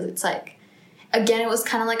photography because it's, like, again, it was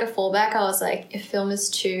kind of like a fallback. I was like, if film is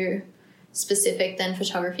too specific, then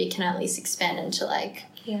photography can at least expand into, like,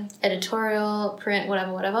 editorial, print,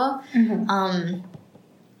 whatever. Mm-hmm.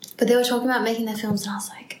 But they were talking about making their films, and I was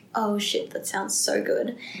like, oh, shit, that sounds so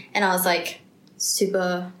good. And I was, like,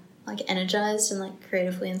 super, like, energized and, like,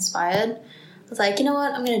 creatively inspired. I was like, you know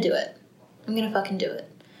what? I'm going to do it. I'm going to fucking do it.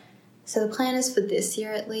 So the plan is for this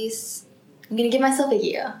year at least. I'm going to give myself a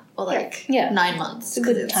year or 9 months. It's a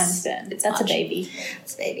good time span. That's March. A baby.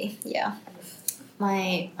 It's a baby, yeah.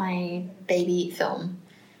 My baby film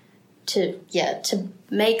to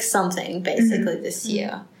make something basically this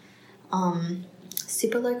year.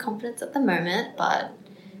 Super low confidence at the moment, but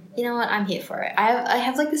you know what? I'm here for it. I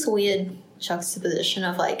have like this weird juxtaposition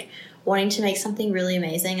of like wanting to make something really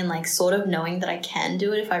amazing and like sort of knowing that I can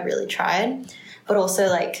do it if I really tried, but also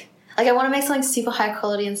like I want to make something super high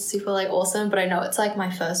quality and super, like, awesome, but I know it's, like, my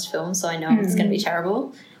first film, so I know it's going to be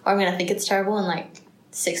terrible. Or I'm going to think it's terrible in, like,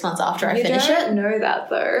 6 months after I finish it. You don't know that,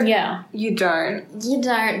 though. Yeah. You don't. You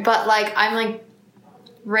don't, but, like, I'm, like,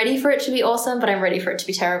 ready for it to be awesome, but I'm ready for it to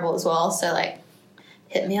be terrible as well. So, like,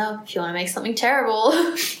 hit me up if you want to make something terrible.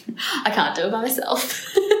 I can't do it by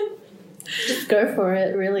myself. Just go for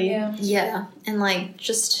it, really. Yeah. And, like,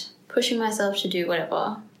 just pushing myself to do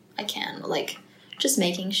whatever I can. Like, just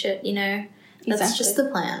making shit, you know? That's just the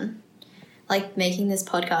plan. Like, making this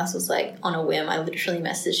podcast was, like, on a whim. I literally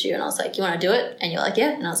messaged you and I was like, you want to do it? And you're like,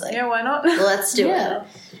 yeah. And I was like, yeah, why not? Let's do it.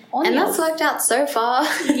 And that's worked out so far.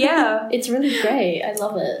 Yeah. It's really great. I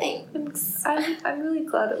love it. Thanks. I'm really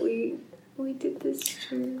glad that we did this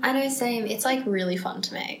too. I know, same. It's, like, really fun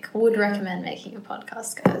to make. Would recommend making a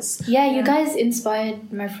podcast, guys. Yeah, you guys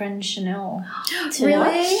inspired my friend Chanel.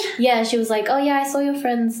 Really? Yeah, she was like, oh, yeah, I saw your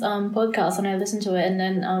friend's podcast and I listened to it, and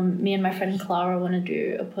then me and my friend Clara want to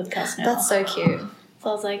do a podcast now. That's so cute. So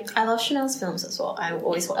I was like... I love Chanel's films as well. I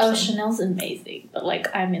always watch them. Oh, Chanel's amazing. But, like,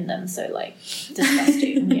 I'm in them, so, like,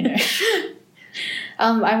 disgusting, you know.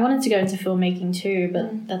 I wanted to go into filmmaking too,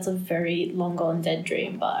 but that's a very long gone dead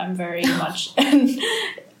dream. But I'm very much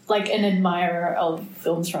like an admirer of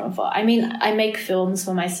films from afar. I mean, I make films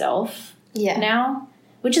for myself now,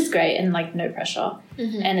 which is great and like no pressure.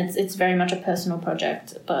 And it's very much a personal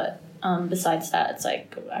project. But besides that, it's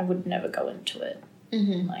like I would never go into it.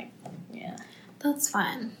 Like, yeah, that's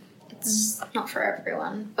fine. It's not for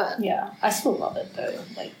everyone, but... Yeah, I still love it, though.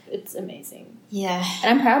 Like, it's amazing. Yeah. And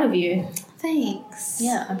I'm proud of you. Thanks.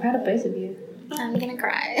 Yeah, I'm proud of both of you. I'm gonna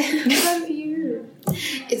cry. Proud of you.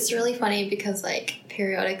 It's really funny because, like,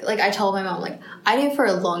 periodic... Like, I told my mom, like, I knew for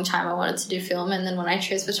a long time I wanted to do film, and then when I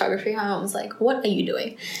chose photography, my mom was like, what are you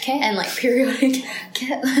doing? Okay. And, like, periodically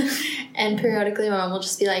my mom will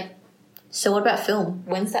just be like, so what about film?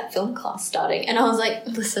 When's that film class starting? And I was like,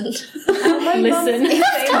 listen. Listen.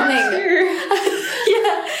 It's coming.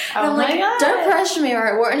 Yeah. And I'm like, don't pressure me or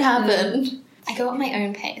it won't happen. I go at my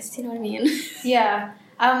own pace, you know what I mean? Yeah.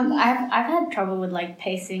 I've had trouble with, like,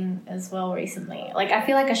 pacing as well recently. Like, I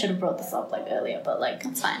feel like I should have brought this up, like, earlier, but, like...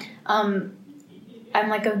 That's fine. I'm,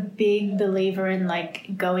 like, a big believer in,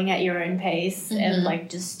 like, going at your own pace and, like,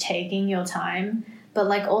 just taking your time. But,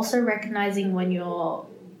 like, also recognizing when you're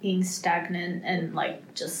being stagnant and,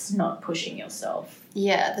 like, just not pushing yourself.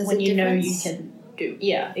 Yeah, there's when a you difference. know you can do.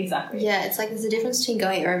 Yeah, exactly. Yeah, it's like there's a difference between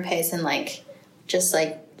going at your own pace and, like, just,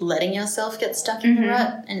 like, letting yourself get stuck in the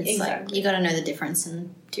rut. And it's like, you got to know the difference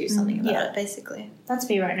and do something about it, basically. That's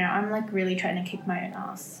me right now. I'm, like, really trying to kick my own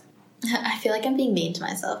ass. I feel like I'm being mean to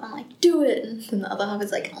myself. I'm like, do it. And the other half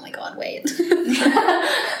is like, oh my God, wait.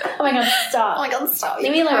 Oh my God, stop. Oh my God, stop.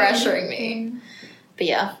 Leave me alone. Pressuring me. But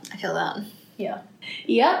yeah, I feel that. Yeah.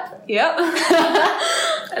 Yep.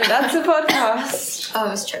 And that's a podcast. Oh, I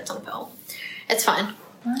almost tripped on the bell. It's fine.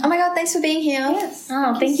 Oh my God, thanks for being here. Yes.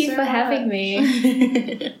 Oh, thank you for having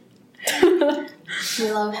me.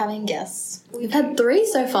 We love having guests. We've had 3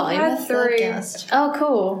 so far. You've had 3 guests. Oh,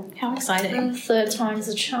 cool. How exciting. 3rd time's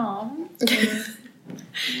a charm.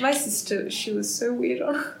 My sister, she was so weird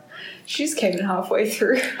on She just came in halfway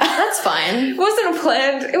through. That's fine. It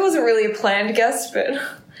wasn't really a planned guest, but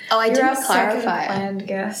I you're didn't our second clarify. planned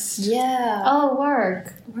guest. Yeah. Oh,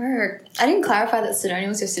 work. I didn't clarify that Sidonia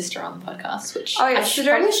was your sister on the podcast, which Oh yeah, I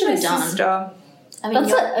probably should have done. Sister. I mean,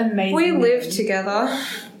 That's an amazing We name. live together.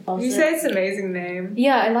 Also. You say it's an amazing name.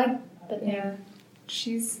 Yeah, I like that name.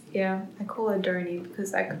 Yeah. I call her Doni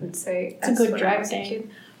because I couldn't say It's a good when I drag was a name. kid.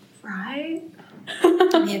 Right?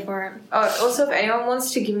 I'm here for it. Oh, also, if anyone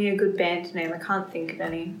wants to give me a good band name, I can't think of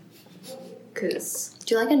any. Because...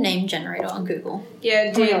 Do you like a name generator on Google?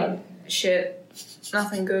 Yeah, Oh my dude. God. Shit.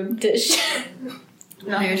 Nothing good. Dish.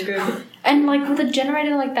 Nothing good. And like with a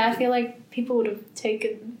generator like that, I feel like people would have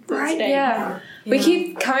taken the Right, stage. yeah. We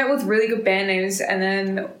keep coming up with really good band names and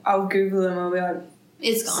then I'll Google them and I'll be like,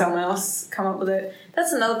 It's gone. someone else come up with it.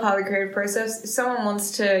 That's another part of the creative process. If someone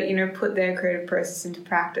wants to, put their creative process into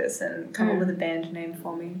practice and come up with a band name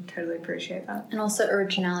for me, totally appreciate that. And also,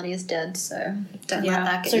 originality is dead, so don't Yeah, let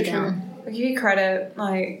that get so you true. down. I'll give you credit,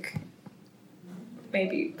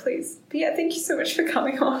 maybe, please. But yeah, thank you so much for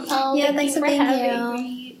coming on. Oh, Yeah, thank thanks you for for being having here.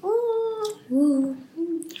 me. Ooh. Woo.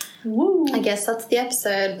 Woo. I guess that's the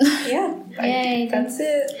episode. Yeah. Yay. That's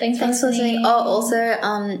it. Thanks Thanks for listening. listening. Oh, also,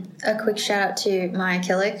 a quick shout out to Maya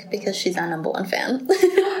Killick because she's our #1 fan.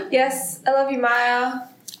 Yes, I love you, Maya.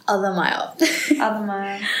 Other Maya. Other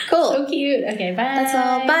Maya. Cool. So cute. Okay, bye. That's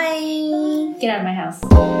all. Bye. Get out of my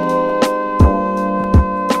house.